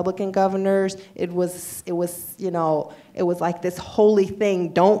 through Republican governors. It was like this holy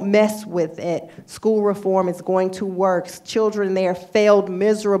thing. Don't mess with it. School reform is going to work. Children there failed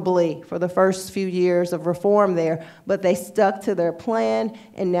miserably for the first few years of reform there, but they stuck to their plan,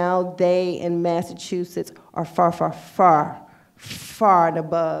 and now they in Massachusetts are far, far, far, far and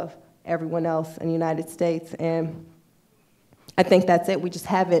above everyone else in the United States. And I think that's it. We just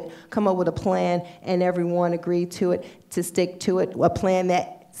haven't come up with a plan and everyone agreed to it, to stick to it. A plan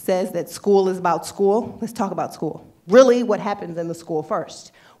that says that school is about school. Let's talk about school. Really, what happens in the school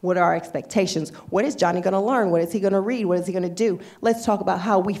first? What are our expectations? What is Johnny going to learn? What is he going to read? What is he going to do? Let's talk about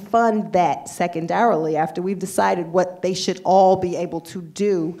how we fund that secondarily after we've decided what they should all be able to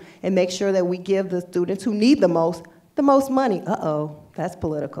do and make sure that we give the students who need the most money. Uh-oh, that's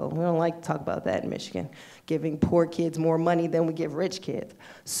political. We don't like to talk about that in Michigan, giving poor kids more money than we give rich kids.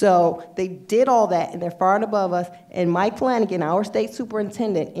 So they did all that, and they're far and above us. And Mike Flanagan, our state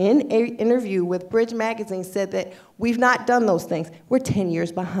superintendent, in an interview with Bridge Magazine said that we've not done those things. We're 10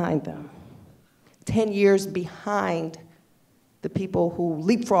 years behind them. 10 years behind the people who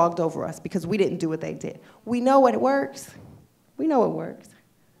leapfrogged over us because we didn't do what they did. We know what it works. We know it works.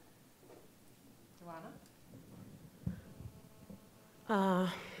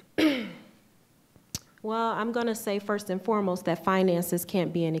 Well, I'm going to say first and foremost that finances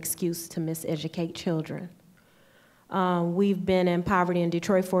can't be an excuse to miseducate children. We've been in poverty in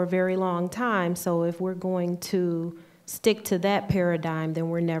Detroit for a very long time, so if we're going to stick to that paradigm, then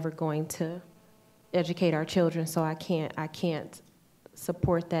we're never going to educate our children, so I can't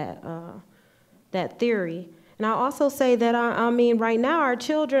support that, that theory. And I'll also say that, I mean, right now our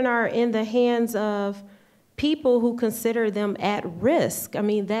children are in the hands of people who consider them at risk. I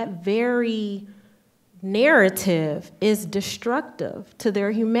mean, that very narrative is destructive to their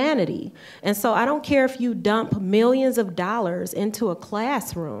humanity. And so I don't care if you dump millions of dollars into a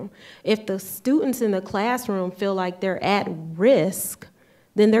classroom. If the students in the classroom feel like they're at risk,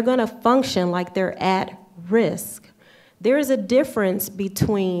 then they're gonna function like they're at risk. There is a difference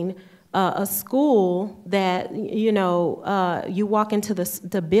between a school that, you know, you walk into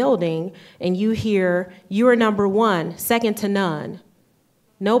the building and you hear, you are number one, second to none.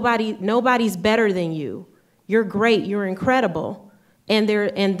 Nobody's better than you. You're great, you're incredible. And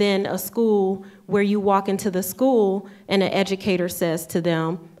then a school where you walk into the school and an educator says to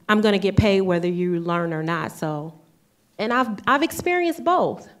them, I'm gonna get paid whether you learn or not, so. And I've experienced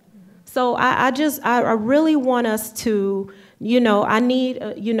both. So I really want us to, you know, I need,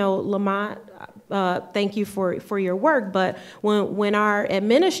 you know, Lamont, thank you for your work, but when our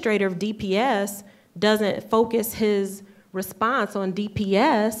administrator of DPS doesn't focus his response on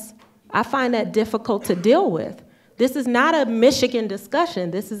DPS, I find that difficult to deal with. This is not a Michigan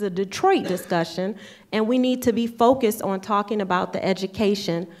discussion, this is a Detroit discussion, and we need to be focused on talking about the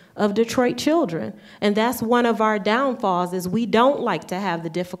education of Detroit children. And that's one of our downfalls, is we don't like to have the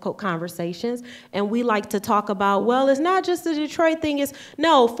difficult conversations, and we like to talk about, well, it's not just a Detroit thing, it's,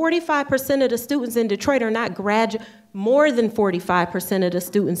 no, 45% of the students in Detroit are not more than 45% of the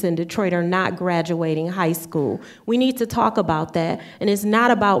students in Detroit are not graduating high school. We need to talk about that. And it's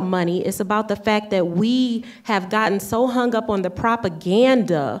not about money, it's about the fact that we have gotten so hung up on the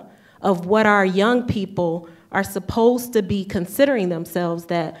propaganda of what our young people are supposed to be considering themselves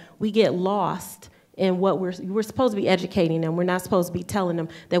that we get lost in what we're supposed to be educating them. We're not supposed to be telling them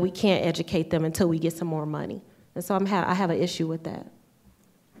that we can't educate them until we get some more money. And so I have an issue with that.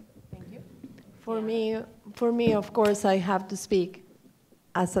 For me, of course, I have to speak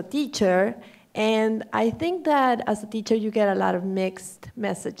as a teacher, and I think that as a teacher, you get a lot of mixed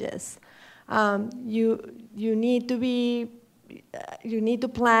messages. You need to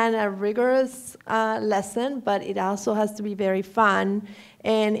plan a rigorous lesson, but it also has to be very fun,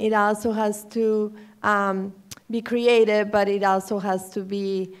 and it also has to be creative, but it also has to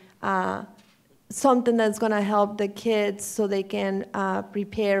be something that's going to help the kids so they can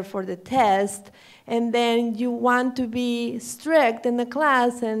prepare for the test. And then you want to be strict in the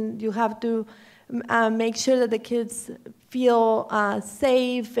class, and you have to make sure that the kids feel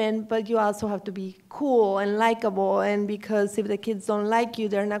safe, but you also have to be cool and likable, and because if the kids don't like you,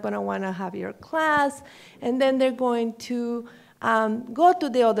 they're not going to want to have your class, and then they're going to go to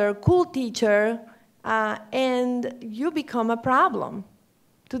the other cool teacher, and you become a problem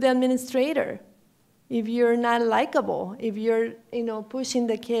to the administrator. If you're not likable, if you're, you know, pushing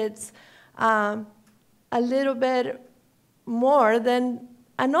the kids a little bit more than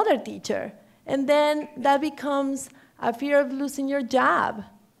another teacher. And then that becomes a fear of losing your job,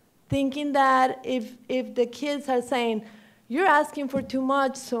 thinking that if the kids are saying, you're asking for too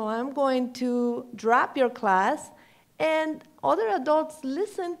much, so I'm going to drop your class, and other adults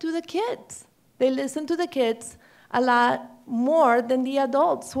listen to the kids. They listen to the kids a lot more than the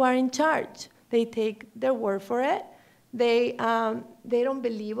adults who are in charge. They take their word for it. They don't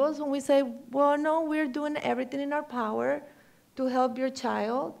believe us when we say, well, no, we're doing everything in our power to help your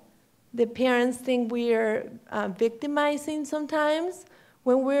child. The parents think we're victimizing sometimes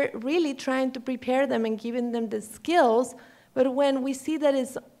when we're really trying to prepare them and giving them the skills. But when we see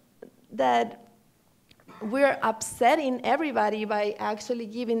that we're upsetting everybody by actually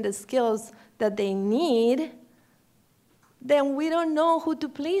giving the skills that they need, then we don't know who to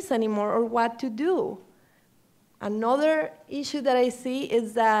please anymore or what to do. Another issue that I see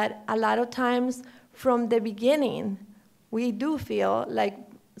is that a lot of times from the beginning, we do feel like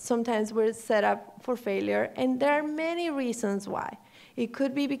sometimes we're set up for failure, and there are many reasons why. It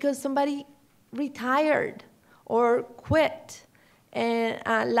could be because somebody retired or quit, and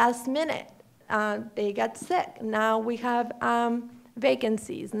last minute they got sick. Now we have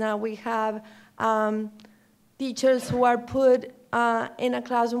vacancies. Now we have teachers who are put in a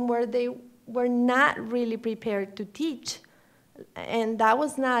classroom where they were not really prepared to teach. And that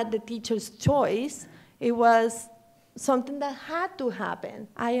was not the teacher's choice. It was something that had to happen.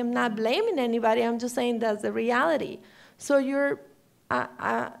 I am not blaming anybody. I'm just saying that's the reality. So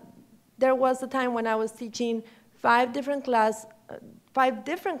there was a time when I was teaching 5 different 5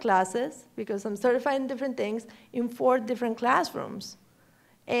 different classes, because I'm certified in different things, in 4 different classrooms.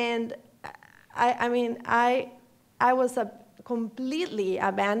 And I was completely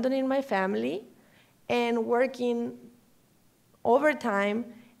abandoning my family and working overtime,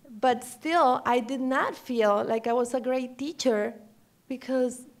 but still I did not feel like I was a great teacher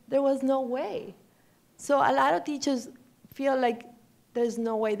because there was no way. So a lot of teachers feel like there's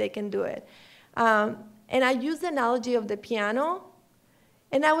no way they can do it. And I used the analogy of the piano,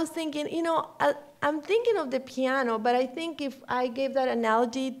 and I was thinking, you know, I'm thinking of the piano, but I think if I gave that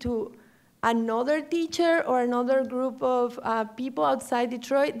analogy to another teacher or another group of people outside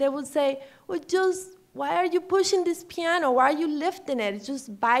Detroit, they would say, well, just, why are you pushing this piano? Why are you lifting it?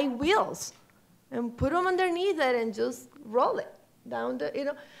 Just buy wheels and put them underneath it and just roll it down the, you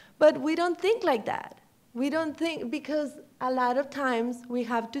know. But we don't think like that. We don't think, because a lot of times we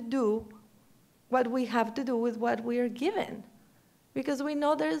have to do what we have to do with what we are given, because we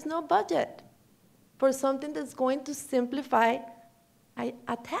know there is no budget for something that's going to simplify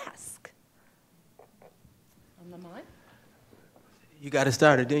a task. Lamont? You got it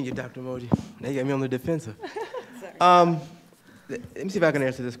started, didn't you, Dr. Moji? Now you got me on the defensive. Let me see if I can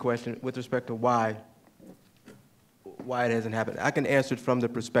answer this question with respect to why it hasn't happened. I can answer it from the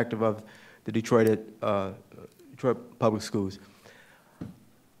perspective of the Detroit Public Schools.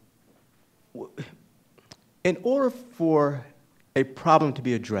 In order for a problem to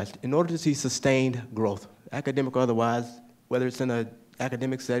be addressed, in order to see sustained growth, academic or otherwise, whether it's in an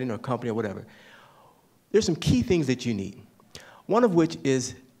academic setting or a company or whatever, there's some key things that you need. One of which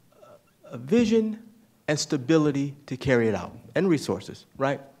is a vision and stability to carry it out, and resources,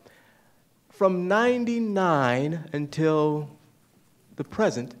 right? From '99 until the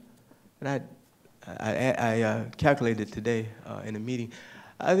present, and I calculated today in a meeting,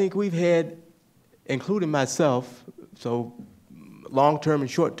 I think we've had, including myself, so long-term and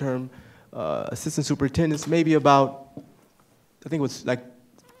short-term assistant superintendents, maybe about, I think it was like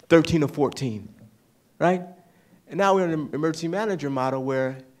 13 or 14, right? And now we're in an emergency manager model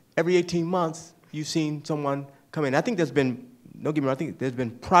where every 18 months you've seen someone come in. I think there's been, don't get me wrong, I think there's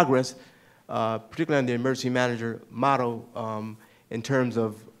been progress, particularly on the emergency manager model in terms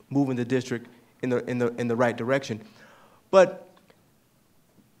of moving the district in the right direction. But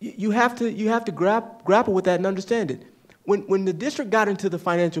you have to grapple with that and understand it. When the district got into the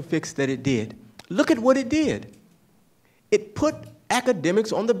financial fix that it did, look at what it did. It put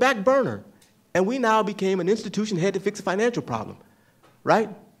academics on the back burner. And we now became an institution that had to fix a financial problem, right?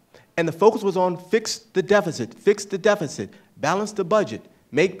 And the focus was on fix the deficit, balance the budget,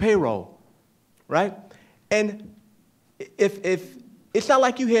 make payroll, right? And if it's not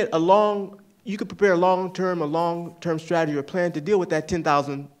like you had you could prepare a long-term strategy or plan to deal with that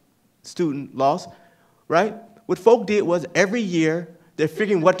 10,000 student loss, right? What folk did was every year they're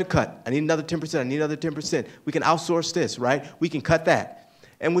figuring what to cut. I need another 10%, I need another 10%. We can outsource this, right? We can cut that.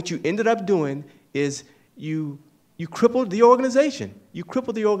 And what you ended up doing is you crippled the organization. You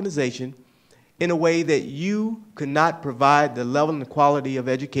crippled the organization in a way that you could not provide the level and the quality of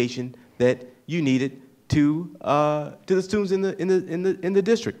education that you needed to the students in the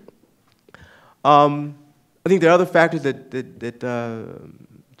district. I think there are other factors that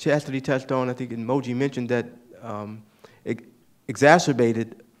Chastity touched on. I think Moji mentioned that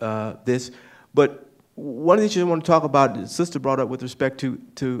exacerbated this, but one of the issues I want to talk about, the sister brought up with respect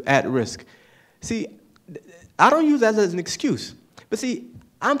to at-risk. See, I don't use that as an excuse. But see,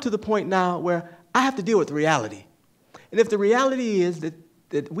 I'm to the point now where I have to deal with reality. And if the reality is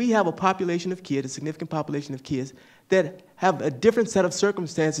that we have a population of kids, a significant population of kids, that have a different set of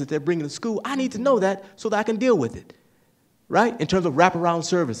circumstances they're bringing to school, I need to know that so that I can deal with it, right? In terms of wraparound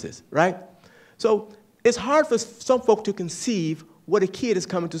services, right? So it's hard for some folk to conceive what a kid is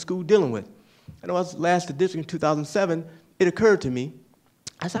coming to school dealing with. I know I was last to district in 2007, it occurred to me,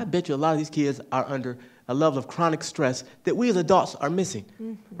 I said, I bet you a lot of these kids are under a level of chronic stress that we as adults are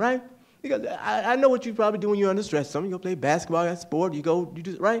missing, right? Because I know what you probably do when you're under stress. Some of you go play basketball, you sport, you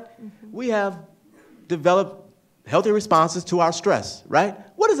do, right? We have developed healthy responses to our stress, right?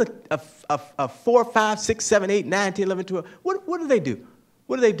 What is a 4, 5, 6, 7, 8, 9, 10, 11, 12, what do they do?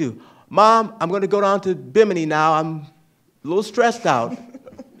 What do they do? Mom, I'm going to go down to Bimini now. I'm a little stressed out.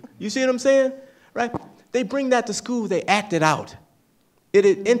 You see what I'm saying? Right? They bring that to school, they act it out.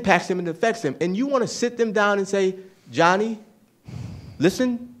 It impacts them and affects them. And you want to sit them down and say, Johnny,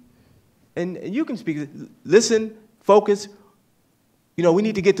 listen, and you can speak, listen, focus, you know, we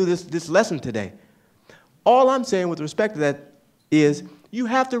need to get through this lesson today. All I'm saying with respect to that is you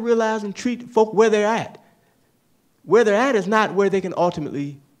have to realize and treat folk where they're at. Where they're at is not where they can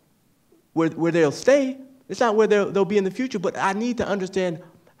ultimately, where they'll stay. It's not where they'll be in the future, but I need to understand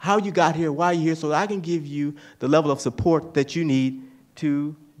how you got here, why you're here, so that I can give you the level of support that you need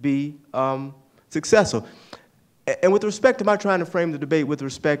to be successful. And with respect to my trying to frame the debate with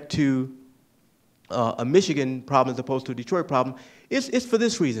respect to a Michigan problem as opposed to a Detroit problem, it's for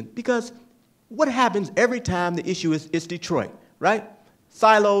this reason. Because what happens every time the issue is Detroit, right?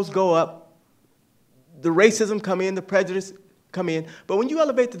 Silos go up, the racism come in, the prejudice come in. But when you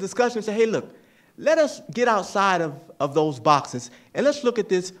elevate the discussion and say, hey, look, let us get outside of those boxes and let's look at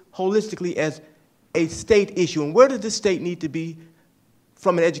this holistically as a state issue. And where does this state need to be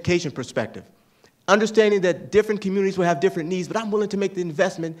from an education perspective? Understanding that different communities will have different needs, but I'm willing to make the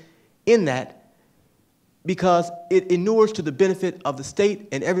investment in that because it inures to the benefit of the state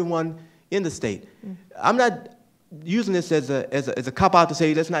and everyone in the state. I'm not using this as a cop-out to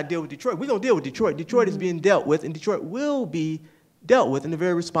say let's not deal with Detroit. We're going to deal with Detroit. Detroit is being dealt with, and Detroit will be dealt with in a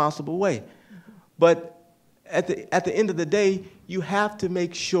very responsible way. But at the end of the day, you have to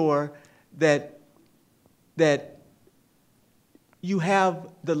make sure that you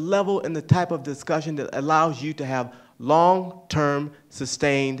have the level and the type of discussion that allows you to have long-term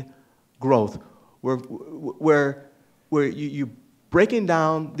sustained growth, where you're breaking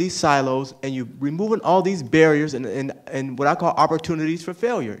down these silos and you're removing all these barriers and what I call opportunities for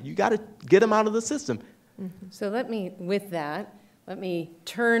failure. You got to get them out of the system. So let me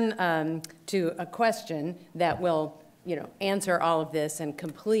turn to a question that will, answer all of this and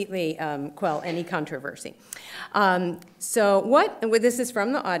completely quell any controversy. So this is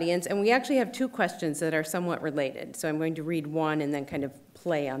from the audience, and we actually have two questions that are somewhat related. So I'm going to read one and then kind of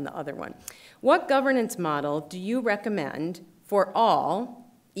play on the other one. What governance model do you recommend for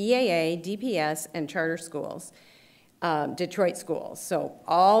all EAA, DPS, and charter schools, Detroit schools? So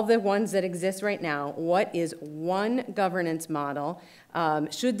all the ones that exist right now, what is one governance model?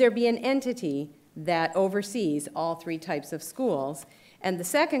 Should there be an entity that oversees all three types of schools? And the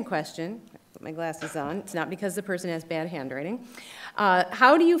second question, put my glasses on, it's not because the person has bad handwriting.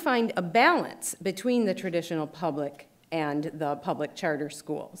 How do you find a balance between the traditional public and the public charter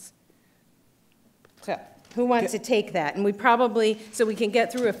schools? So who wants to take that? And we probably, so we can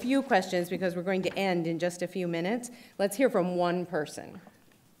get through a few questions because we're going to end in just a few minutes. Let's hear from one person.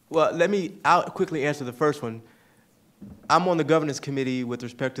 Well, I'll quickly answer the first one. I'm on the governance committee with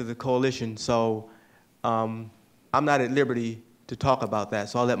respect to the coalition, so I'm not at liberty to talk about that,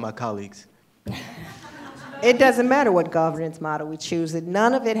 so I'll let my colleagues. It doesn't matter what governance model we choose.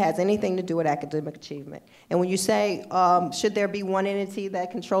 None of it has anything to do with academic achievement. And when you say, should there be one entity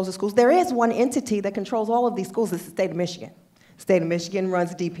that controls the schools, there is one entity that controls all of these schools. It's the state of Michigan. The state of Michigan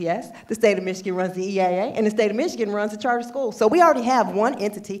runs the DPS, the state of Michigan runs the EAA, and the state of Michigan runs the charter schools. So we already have one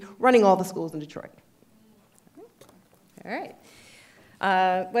entity running all the schools in Detroit. All right.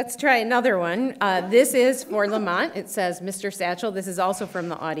 Let's try another one. This is for Lamont. It says, Mr. Satchel. This is also from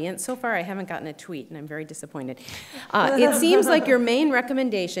the audience. So far, I haven't gotten a tweet, and I'm very disappointed. It seems like your main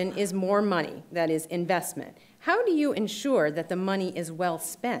recommendation is more money, that is, investment. How do you ensure that the money is well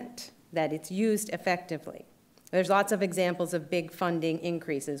spent, that it's used effectively? There's lots of examples of big funding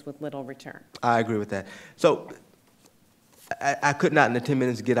increases with little return. I agree with that. So I could not in the 10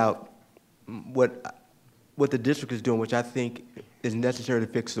 minutes get out what the district is doing, which I think is necessary to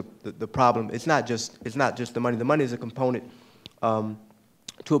fix the problem. It's not just the money. The money is a component to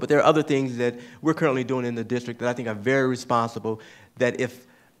it, but there are other things that we're currently doing in the district that I think are very responsible, that if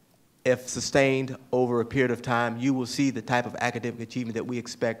sustained over a period of time, you will see the type of academic achievement that we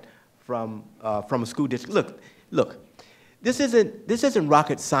expect from a school district. Look, this isn't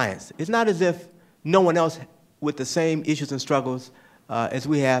rocket science. It's not as if no one else with the same issues and struggles as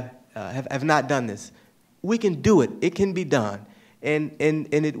we have not done this. We can do it. It can be done. And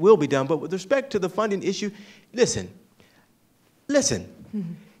it will be done. But with respect to the funding issue, listen. Mm-hmm.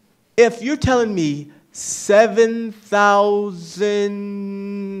 If you're telling me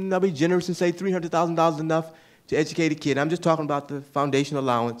 7,000, I'll be generous and say $300,000 is enough to educate a kid. I'm just talking about the foundation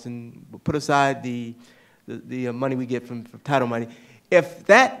allowance and put aside the money we get from title money. If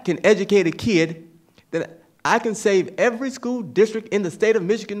that can educate a kid, then I can save every school district in the state of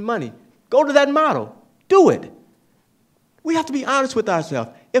Michigan money. Go to that model. Do it. We have to be honest with ourselves.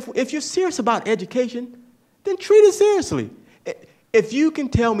 If you're serious about education, then treat it seriously. If you can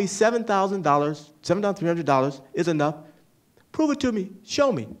tell me $7,300 is enough, prove it to me,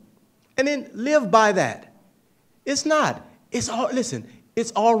 show me, and then live by that. It's not. Listen,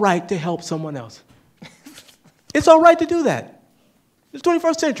 it's all right to help someone else. It's all right to do that. It's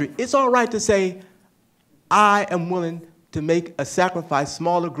 21st century. It's all right to say, I am willing to make a sacrifice,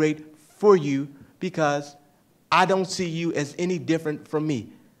 small or great, for you because I don't see you as any different from me.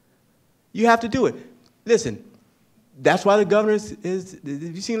 You have to do it. listen, that's why the governor is have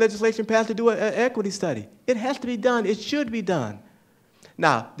you seen legislation passed to do an equity study? It has to be done. It should be done.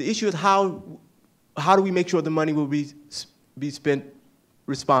 Now, the issue is how do we make sure the money will be spent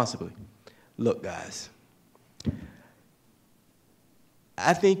responsibly? Look, guys,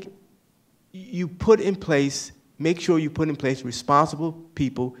 I think you make sure you put in place responsible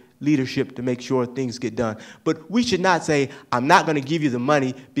people, leadership to make sure things get done. But we should not say, I'm not going to give you the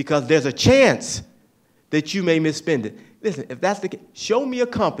money because there's a chance that you may misspend it. Listen, if that's the case, show me a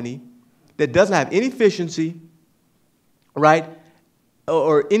company that doesn't have any efficiency, right,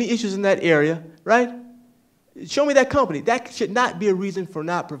 or any issues in that area, right? Show me that company. That should not be a reason for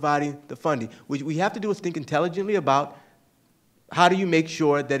not providing the funding. What we have to do is think intelligently about how do you make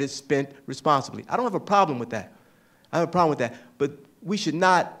sure that it's spent responsibly. I don't have a problem with that. I have a problem with that. But we should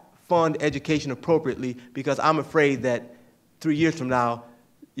not fund education appropriately because I'm afraid that 3 years from now,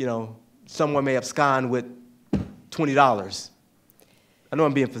 you know, someone may abscond with $20. I know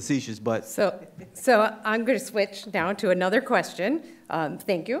I'm being facetious, but. So I'm going to switch now to another question.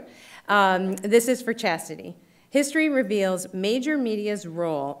 Thank you. This is for Chastity. History reveals major media's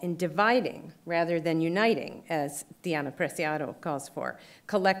role in dividing rather than uniting, as Tawana Preciado calls for,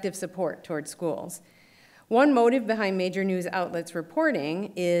 collective support toward schools. One motive behind major news outlets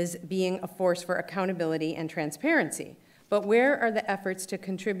reporting is being a force for accountability and transparency. But where are the efforts to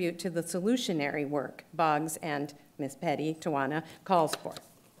contribute to the solutionary work Boggs and Ms. Petty, Tawana, calls for?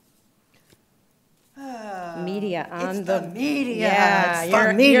 Media on It's the media. Yeah, It's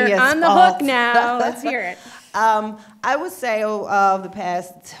the media's you're on the fault. hook now. Let's hear it. I would say of the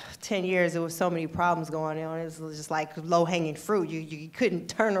past 10 years, there was so many problems going on. It was just like low-hanging fruit. You couldn't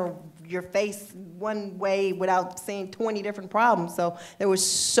turn your face one way without seeing 20 different problems. So there was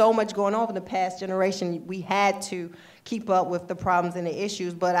so much going on in the past generation. We had to keep up with the problems and the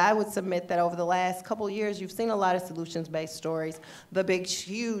issues, but I would submit that over the last couple of years, you've seen a lot of solutions-based stories. The big,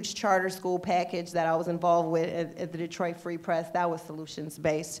 huge charter school package that I was involved with at the Detroit Free Press, that was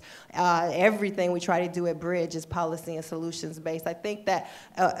solutions-based. Everything we try to do at Bridge is policy and solutions-based. I think that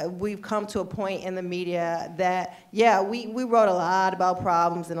we've come to a point in the media that, yeah, we wrote a lot about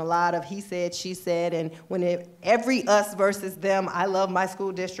problems and a lot of he said, she said, and when every us versus them, I love my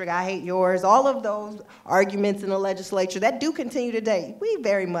school district, I hate yours, all of those arguments in the legislature that do continue today. We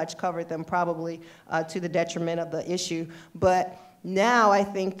very much covered them probably to the detriment of the issue. But now I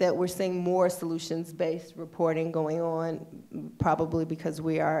think that we're seeing more solutions-based reporting going on, probably because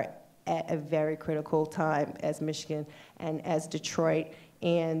we are at a very critical time as Michigan and as Detroit.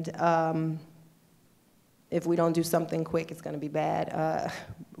 And if we don't do something quick, it's going to be bad,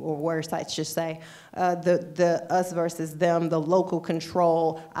 or worse, I should say. The us versus them, the local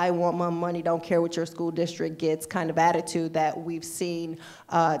control, I want my money, don't care what your school district gets kind of attitude that we've seen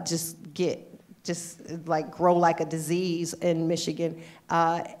just like grow like a disease in Michigan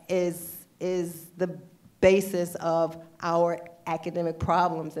is the basis of our academic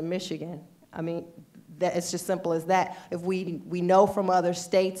problems in Michigan. I mean, that it's just simple as that. If we know from other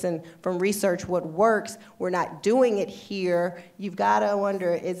states and from research what works, we're not doing it here. You've got to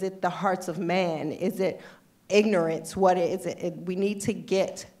wonder, is it the hearts of man? Is it ignorance? What is it? We need to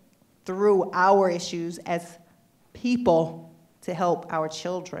get through our issues as people to help our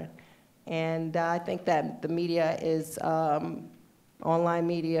children. And I think that the media is, online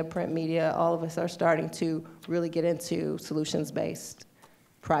media, print media, all of us are starting to really get into solutions-based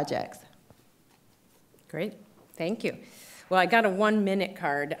projects. Great, thank you. Well, I got a 1-minute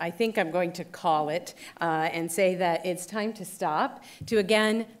card. I think I'm going to call it and say that it's time to stop. To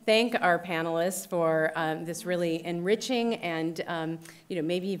again thank our panelists for this really enriching and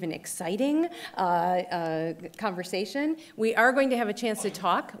maybe even exciting conversation. We are going to have a chance to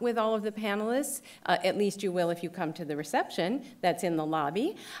talk with all of the panelists. At least you will if you come to the reception that's in the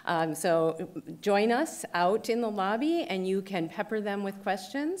lobby. So join us out in the lobby, and you can pepper them with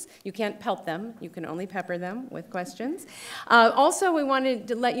questions. You can't pelt them. You can only pepper them with questions. Also, we wanted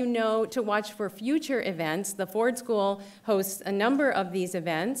to let you know to watch for future events. The Ford School hosts a number of these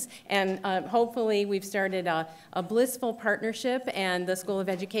events, and hopefully we've started a blissful partnership, and the School of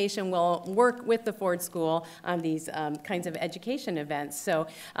Education will work with the Ford School on these kinds of education events. So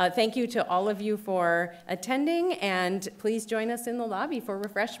thank you to all of you for attending, and please join us in the lobby for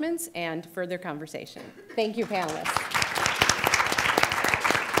refreshments and further conversation. Thank you, panelists.